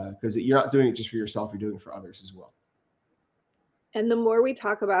 because you're not doing it just for yourself, you're doing it for others as well. And the more we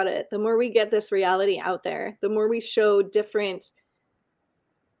talk about it, the more we get this reality out there, the more we show different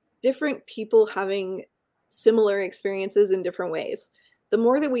people having similar experiences in different ways. The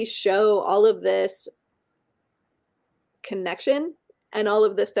more that we show all of this connection and all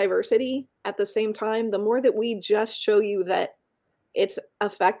of this diversity at the same time, the more that we just show you that it's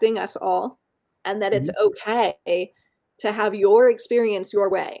affecting us all, and that it's okay to have your experience your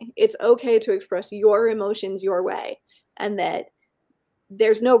way. It's okay to express your emotions your way, and that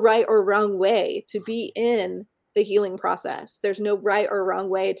there's no right or wrong way to be in the healing process. There's no right or wrong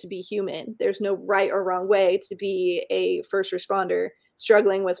way to be human. There's no right or wrong way to be a first responder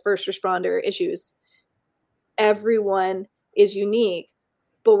struggling with first responder issues. Everyone is unique,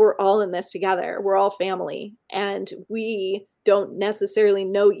 but we're all in this together. We're all family, and we don't necessarily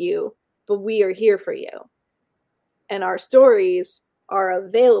know you, but we are here for you. And our stories are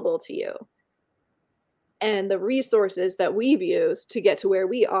available to you. And the resources that we've used to get to where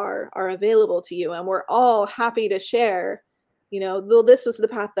we are available to you. And we're all happy to share, though this was the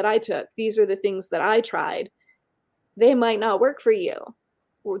path that I took, these are the things that I tried. They might not work for you.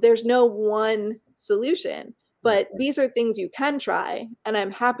 There's no one solution, but these are things you can try. And I'm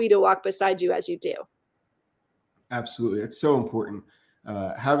happy to walk beside you as you do. Absolutely. It's so important.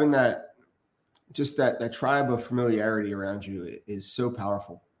 Having that tribe of familiarity around you is so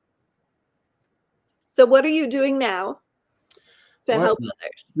powerful. So what are you doing now to help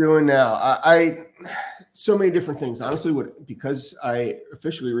others? Doing now, I so many different things. Honestly, because I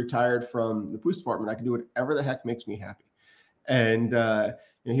officially retired from the police department, I can do whatever the heck makes me happy. And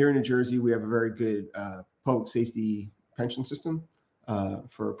here in New Jersey, we have a very good public safety pension system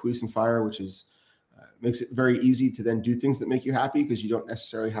for police and fire, which is makes it very easy to then do things that make you happy, because you don't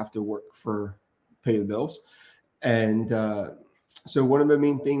necessarily have to work for pay the bills. And so one of the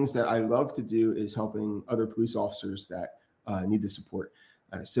main things that I love to do is helping other police officers that need the support.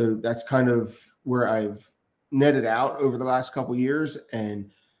 So that's kind of where I've netted out over the last couple of years.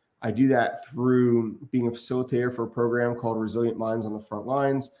 And I do that through being a facilitator for a program called Resilient Minds on the Front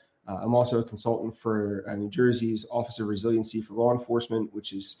Lines. I'm also a consultant for New Jersey's Office of Resiliency for Law Enforcement,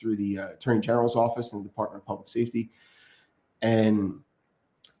 which is through the Attorney General's Office and the Department of Public Safety. And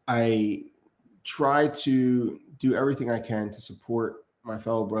I try to do everything I can to support my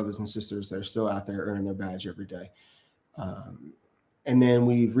fellow brothers and sisters that are still out there earning their badge every day. And then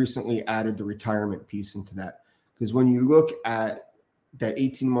we've recently added the retirement piece into that. Because when you look at that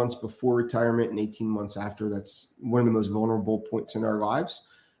 18 months before retirement and 18 months after, that's one of the most vulnerable points in our lives.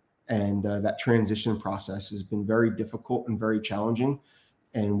 And that transition process has been very difficult and very challenging.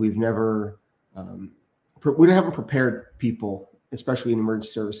 And we haven't prepared people, especially in emergency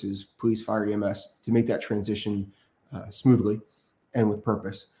services, police, fire, EMS, to make that transition smoothly and with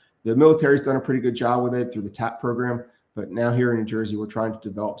purpose. The military's done a pretty good job with it through the TAP program. But now here in New Jersey, we're trying to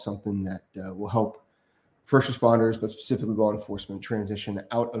develop something that will help first responders, but specifically law enforcement, transition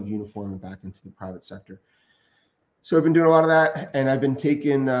out of uniform and back into the private sector. So I've been doing a lot of that, and I've been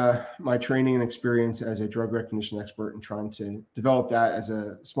taking my training and experience as a drug recognition expert and trying to develop that as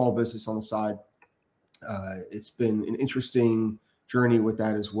a small business on the side. It's been an interesting journey with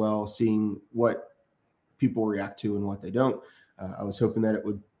that as well, seeing what people react to and what they don't. I was hoping that it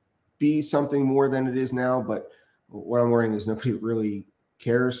would be something more than it is now, but what I'm learning is nobody really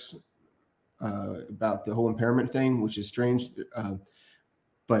cares about the whole impairment thing, which is strange.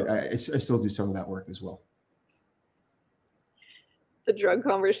 But I still do some of that work as well. The drug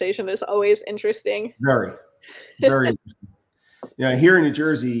conversation is always interesting. Very, very interesting. Here in New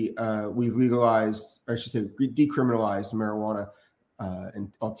Jersey, we've legalized, or I should say decriminalized marijuana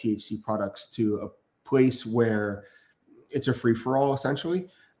and all THC products to a place where it's a free-for-all, essentially.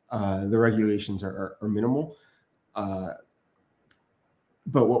 The regulations are minimal.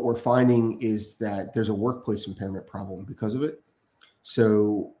 But what we're finding is that there's a workplace impairment problem because of it.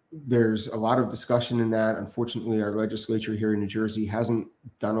 So there's a lot of discussion in that. Unfortunately, our legislature here in New Jersey hasn't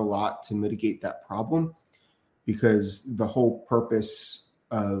done a lot to mitigate that problem, because the whole purpose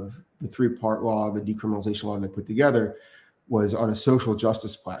of the three-part law, the decriminalization law they put together, was on a social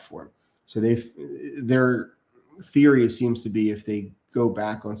justice platform. So their theory seems to be, if they go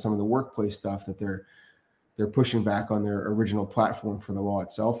back on some of the workplace stuff, that they're pushing back on their original platform for the law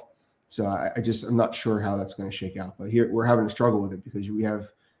itself. So I'm not sure how that's going to shake out. But here we're having a struggle with it, because we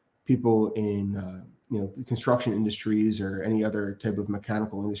have people in construction industries or any other type of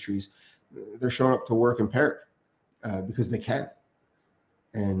mechanical industries. They're showing up to work impaired because they can,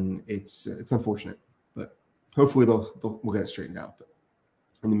 and it's unfortunate. But hopefully we'll get it straightened out. But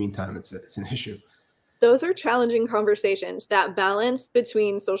in the meantime, it's an issue. Those are challenging conversations. That balance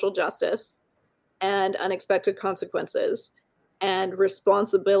between social justice and unexpected consequences and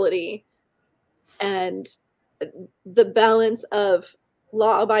responsibility, and the balance of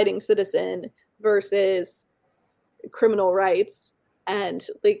law-abiding citizen versus criminal rights. And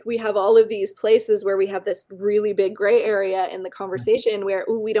like, we have all of these places where we have this really big gray area in the conversation where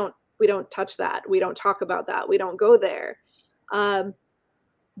we don't touch that, we don't talk about that, we don't go there.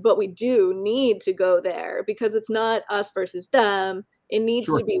 But we do need to go there, because it's not us versus them. It needs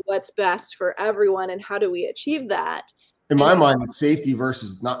to be what's best for everyone. And how do we achieve that? In my mind, it's safety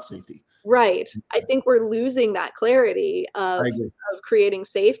versus not safety. Right. I think we're losing that clarity of creating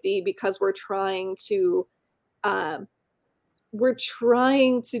safety, because we're trying to do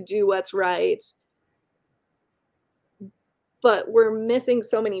what's right, but we're missing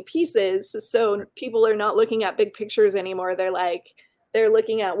so many pieces. So people are not looking at big pictures anymore. They're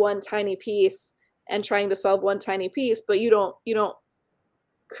looking at one tiny piece and trying to solve one tiny piece, but you don't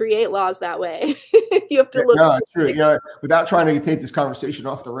create laws that way. You have to look. No, it's true. Without trying to take this conversation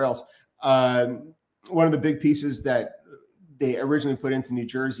off the rails, one of the big pieces that they originally put into New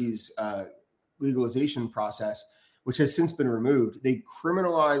Jersey's legalization process, which has since been removed, they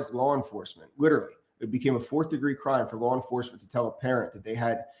criminalized law enforcement. Literally, it became a fourth-degree crime for law enforcement to tell a parent that they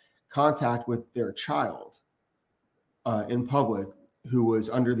had contact with their child in public who was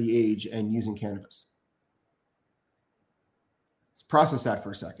under the age and using cannabis. Let's process that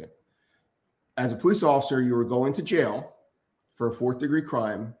for a second. As a police officer, you were going to jail for a fourth-degree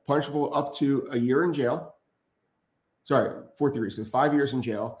crime, punishable up to a year in jail. Sorry, fourth degree, so 5 years in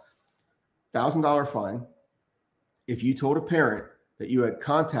jail, $1,000 fine if you told a parent that you had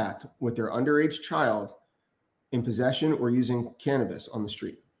contact with their underage child in possession or using cannabis on the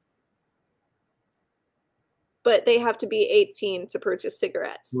street. But they have to be 18 to purchase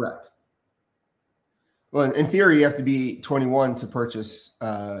cigarettes. Correct. Well, in theory, you have to be 21 to purchase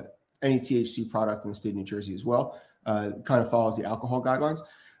any THC product in the state of New Jersey as well. It kind of follows the alcohol guidelines.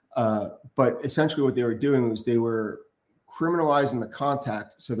 But essentially what they were doing was they were criminalizing the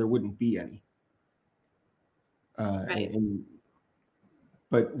contact so there wouldn't be any. Right. And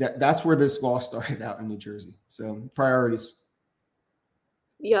But that's where this law started out in New Jersey. So priorities.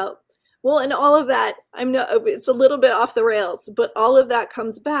 Yep. Well, and all of that, it's a little bit off the rails, but all of that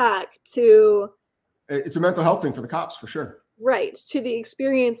comes back to, It's a mental health thing for the cops, for sure. right, to the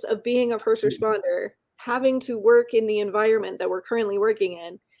experience of being a first responder, having to work in the environment that we're currently working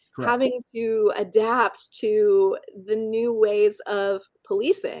in, Correct. having to adapt to the new ways of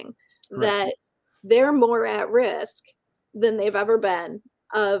policing, Correct. that they're more at risk than they've ever been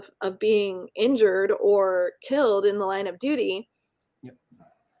of being injured or killed in the line of duty. Yep.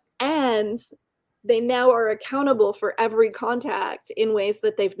 And they now are accountable for every contact in ways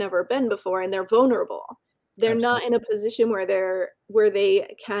that they've never been before, and they're vulnerable. They're not Absolutely. in a position where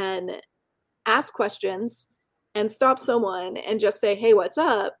they can ask questions and stop someone and just say, "Hey, what's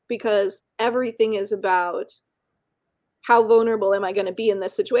up?" Because everything is about, how vulnerable am I going to be in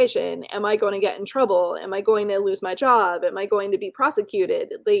this situation? Am I going to get in trouble? Am I going to lose my job? Am I going to be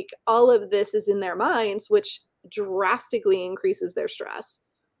prosecuted? Like, all of this is in their minds, which drastically increases their stress,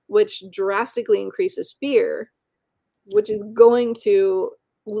 which drastically increases fear, which is going to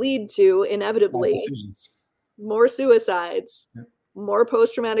lead to, Bad inevitably, decisions. more suicides, Yep. more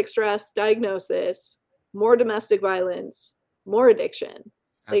post-traumatic stress diagnosis, more domestic violence, more addiction.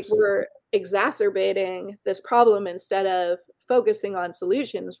 Like, Absolutely. we're exacerbating this problem instead of focusing on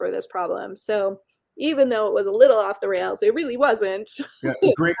solutions for this problem. So even though it was a little off the rails, it really wasn't. Yeah,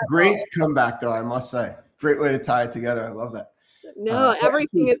 great comeback, though, I must say. Great way to tie it together. I love that. No,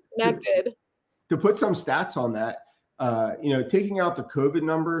 everything is connected. To put some stats on that, taking out the COVID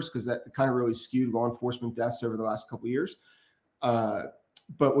numbers, because that kind of really skewed law enforcement deaths over the last couple of years.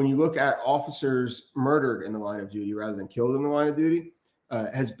 But when you look at officers murdered in the line of duty rather than killed in the line of duty,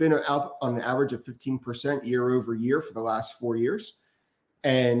 has been up on an average of 15% year over year for the last 4 years,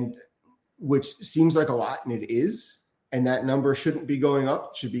 and which seems like a lot, and it is. And that number shouldn't be going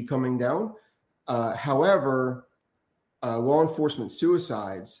up; it should be coming down. However, law enforcement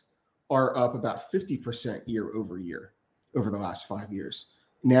suicides are up about 50% year over year over the last 5 years.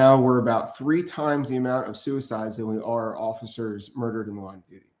 Now we're about 3 times the amount of suicides than we are officers murdered in the line of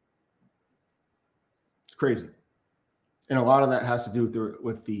duty. It's crazy. And a lot of that has to do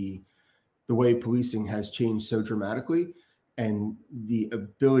with the way policing has changed so dramatically, and the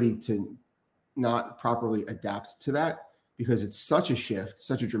ability to not properly adapt to that, because it's such a shift,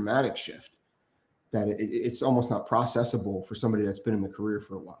 such a dramatic shift, that it's almost not processable for somebody that's been in the career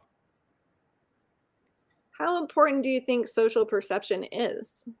for a while. How important do you think social perception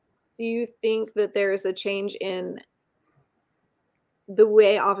is? Do you think that there is a change in the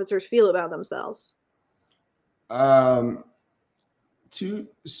way officers feel about themselves? Two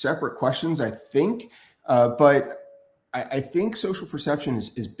separate questions, I think, but I think social perception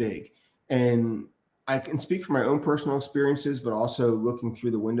is big, and I can speak from my own personal experiences, but also looking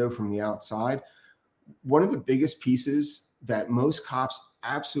through the window from the outside. One of the biggest pieces that most cops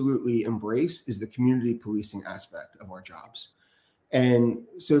absolutely embrace is the community policing aspect of our jobs. And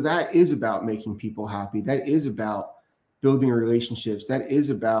so that is about making people happy. That is about building relationships. That is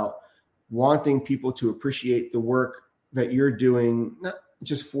about wanting people to appreciate the work that you're doing, not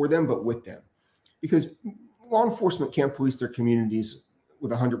just for them, but with them. Because law enforcement can't police their communities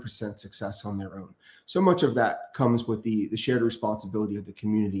with 100% success on their own. So much of that comes with the shared responsibility of the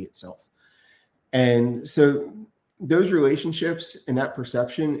community itself. And so those relationships and that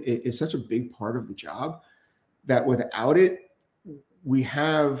perception is such a big part of the job that without it, we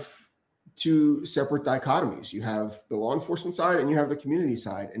have 2 separate dichotomies. You have the law enforcement side and you have the community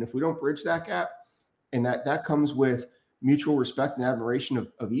side. And if we don't bridge that gap, and that comes with mutual respect and admiration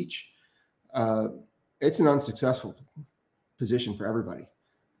of each, it's an unsuccessful position for everybody.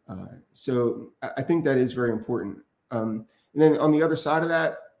 So I think that is very important. And then on the other side of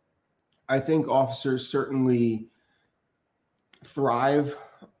that, I think officers certainly thrive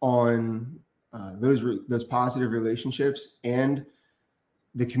on those positive relationships and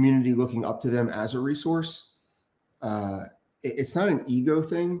the community looking up to them as a resource. It's not an ego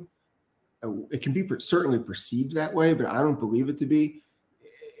thing. It can be certainly perceived that way, but I don't believe it to be.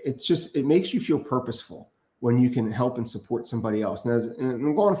 It makes you feel purposeful when you can help and support somebody else. And in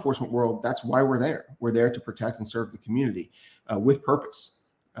the law enforcement world, that's why we're there. We're there to protect and serve the community with purpose.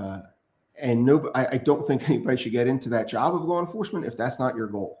 And I don't think anybody should get into that job of law enforcement if that's not your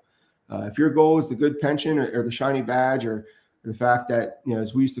goal. If your goal is the good pension or the shiny badge or the fact that,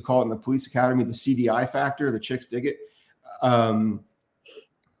 as we used to call it in the police academy, the CDI factor, the chicks dig it,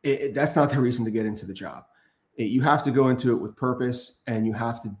 that's not the reason to get into the job. You have to go into it with purpose, and you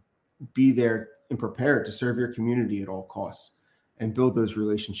have to be there and prepared to serve your community at all costs and build those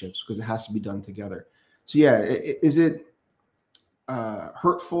relationships, because it has to be done together. So yeah, is it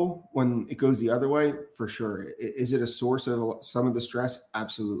hurtful when it goes the other way? For sure. Is it a source of some of the stress?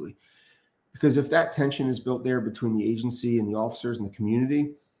 Absolutely. Because if that tension is built there between the agency and the officers and the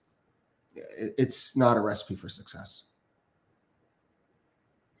community, it's not a recipe for success.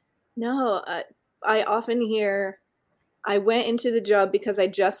 No, I often hear, I went into the job because I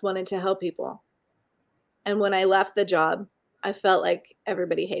just wanted to help people. And when I left the job, I felt like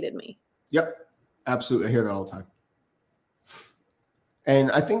everybody hated me. Yep, absolutely. I hear that all the time.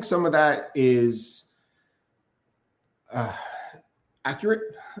 And I think some of that is accurate.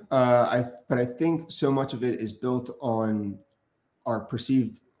 But I think so much of it is built on our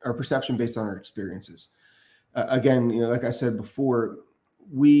perception based on our experiences. Again, like I said before,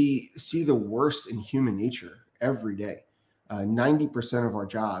 we see the worst in human nature every day. 90% of our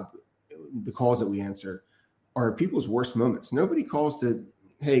job, the calls that we answer, are people's worst moments. Nobody calls to,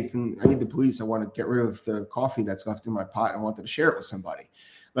 hey, I need the police. I want to get rid of the coffee that's left in my pot. I wanted to share it with somebody.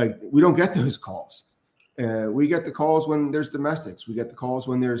 Like, we don't get those calls. We get the calls when there's domestics. We get the calls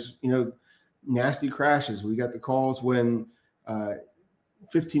when there's, nasty crashes. We get the calls when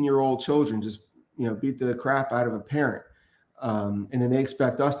 15-year-old children just, beat the crap out of a parent. And then they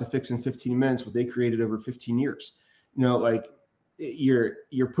expect us to fix in 15 minutes what they created over 15 years.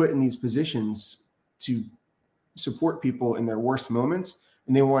 You're put in these positions to support people in their worst moments,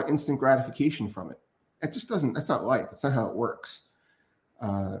 and they want instant gratification from it. That's not life. It's not how it works.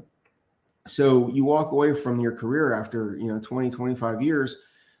 So you walk away from your career after, 20, 25 years,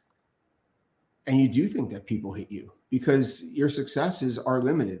 and you do think that people hate you because your successes are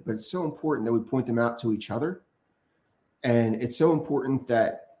limited, but it's so important that we point them out to each other. And it's so important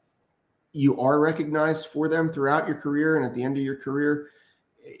that you are recognized for them throughout your career and at the end of your career.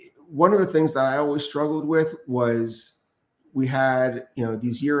 One of the things that I always struggled with was we had,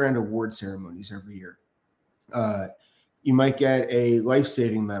 these year-end award ceremonies every year. You might get a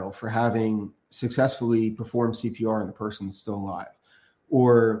life-saving medal for having successfully performed CPR and the person's still alive.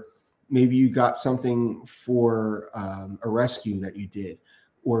 Or maybe you got something for a rescue that you did,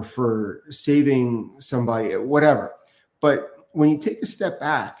 or for saving somebody, whatever. But when you take a step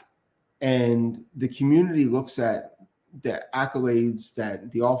back and the community looks at the accolades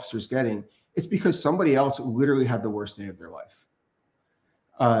that the officer's getting, it's because somebody else literally had the worst day of their life.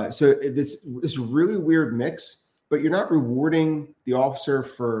 So it's this really weird mix, but you're not rewarding the officer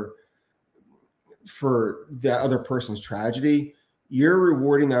for that other person's tragedy. You're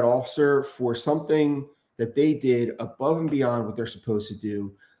rewarding that officer for something that they did above and beyond what they're supposed to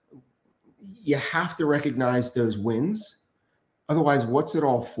do. You have to recognize those wins. Otherwise, what's it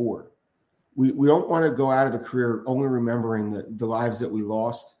all for? We don't want to go out of the career only remembering the lives that we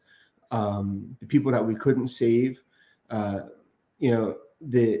lost, the people that we couldn't save.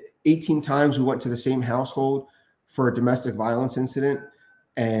 The 18 times we went to the same household for a domestic violence incident,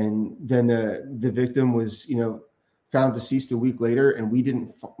 and then the victim was, found deceased a week later, and we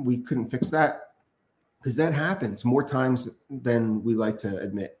couldn't fix that, because that happens more times than we like to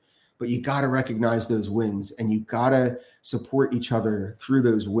admit. But you got to recognize those wins, and you got to support each other through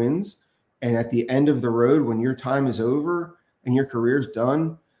those wins. And at the end of the road, when your time is over and your career's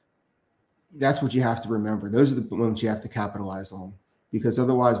done, that's what you have to remember. Those are the moments you have to capitalize on, because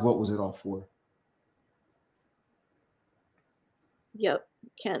otherwise, what was it all for? Yep.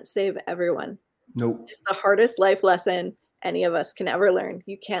 Can't save everyone. Nope. It's the hardest life lesson any of us can ever learn.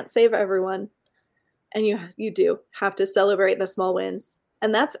 You can't save everyone. And you do have to celebrate the small wins.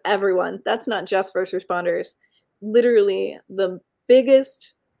 And that's everyone. That's not just first responders. Literally, the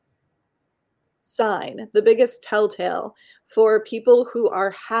biggest sign, the biggest telltale for people who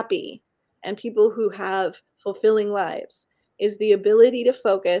are happy and people who have fulfilling lives is the ability to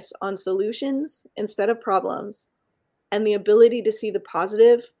focus on solutions instead of problems, and the ability to see the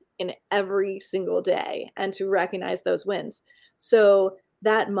positive in every single day and to recognize those wins. So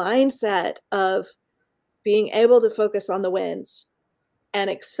that mindset of being able to focus on the wins and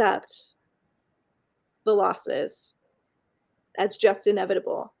accept the losses as just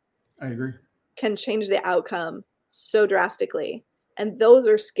inevitable, I agree, can change the outcome so drastically. And those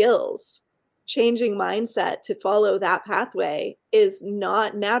are skills. Changing mindset to follow that pathway is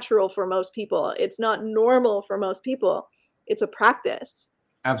not natural for most people. It's not normal for most people. It's a practice.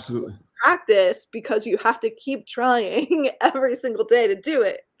 absolutely. Practice because you have to keep trying every single day to do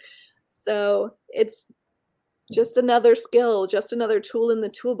it. So it's just another skill, just another tool in the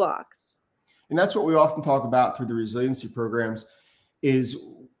toolbox. And that's what we often talk about through the resiliency programs. Is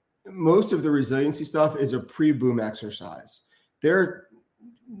most of the resiliency stuff is a pre-boom exercise.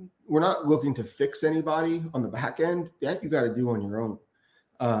 We're not looking to fix anybody on the back end. That you got to do on your own.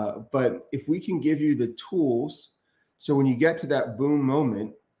 But if we can give you the tools So when you get to that boom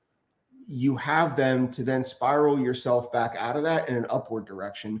moment, you have them to then spiral yourself back out of that in an upward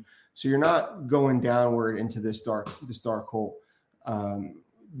direction. So you're not going downward into this dark hole.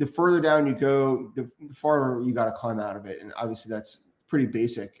 The further down you go, the farther you got to climb out of it. And obviously that's pretty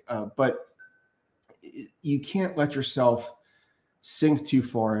basic, but you can't let yourself sink too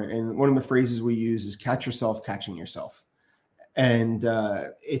far. And one of the phrases we use is catch yourself catching yourself. And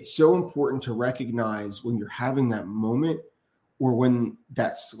it's so important to recognize when you're having that moment or when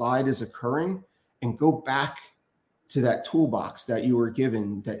that slide is occurring, and go back to that toolbox that you were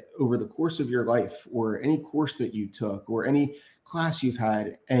given that over the course of your life, or any course that you took, or any class you've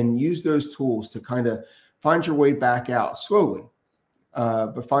had, and use those tools to kind of find your way back out slowly,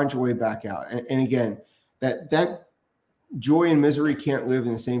 but find your way back out. And again, that joy and misery can't live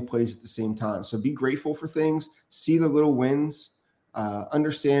in the same place at the same time. So be grateful for things, see the little wins,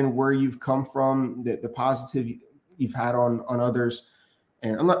 understand where you've come from, the positive you've had on others.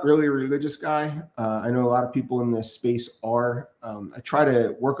 And I'm not really a religious guy. I know a lot of people in this space are. I try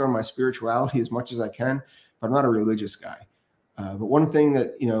to work on my spirituality as much as I can, but I'm not a religious guy. But one thing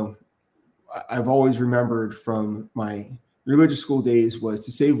that, I've always remembered from my religious school days was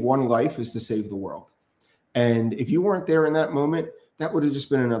to save one life is to save the world. And if you weren't there in that moment, that would have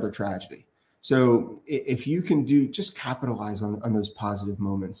just been another tragedy. So if you can just capitalize on those positive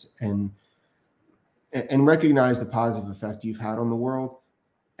moments and recognize the positive effect you've had on the world,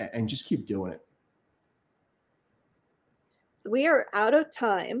 and just keep doing it. So we are out of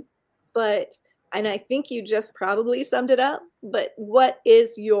time, and I think you just probably summed it up, but what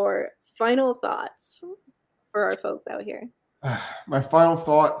is your final thoughts for our folks out here? My final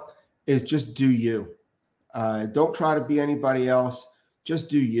thought is just do you. Don't try to be anybody else. Just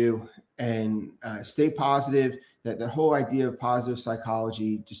do you, and stay positive. That whole idea of positive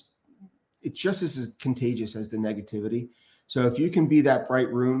psychology, it's just as contagious as the negativity. So if you can be that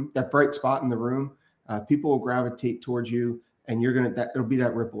bright spot in the room, people will gravitate towards you, and it'll be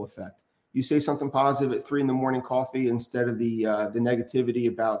that ripple effect. You say something positive at 3 a.m. coffee instead of the negativity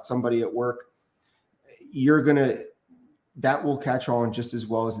about somebody at work, that will catch on just as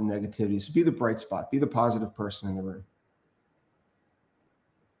well as the negativity. So be the bright spot, be the positive person in the room.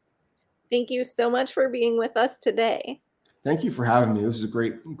 Thank you so much for being with us today. Thank you for having me. This was a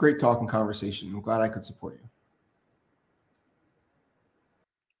great talk and conversation. I'm glad I could support you.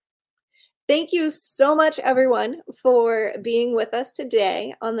 Thank you so much, everyone, for being with us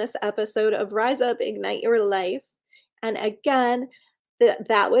today on this episode of Rise Up, Ignite Your Life. And again,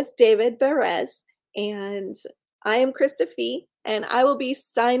 that was David Berez, and I am Krista Fee, and I will be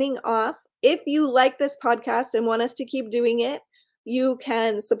signing off. If you like this podcast and want us to keep doing it, you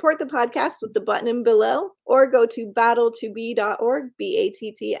can support the podcast with the button below, or go to battle2be.org,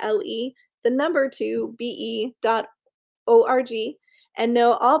 BATTLE, the number 2, BE.org. And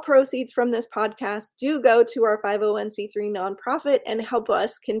know all proceeds from this podcast do go to our 501c3 nonprofit and help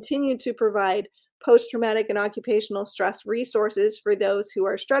us continue to provide post-traumatic and occupational stress resources for those who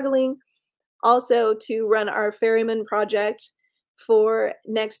are struggling. Also to run our Ferryman project for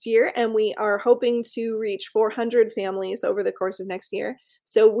next year, and we are hoping to reach 400 families over the course of next year.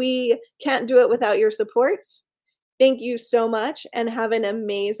 So we can't do it without your support. Thank you so much, and have an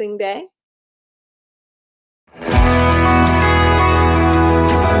amazing day.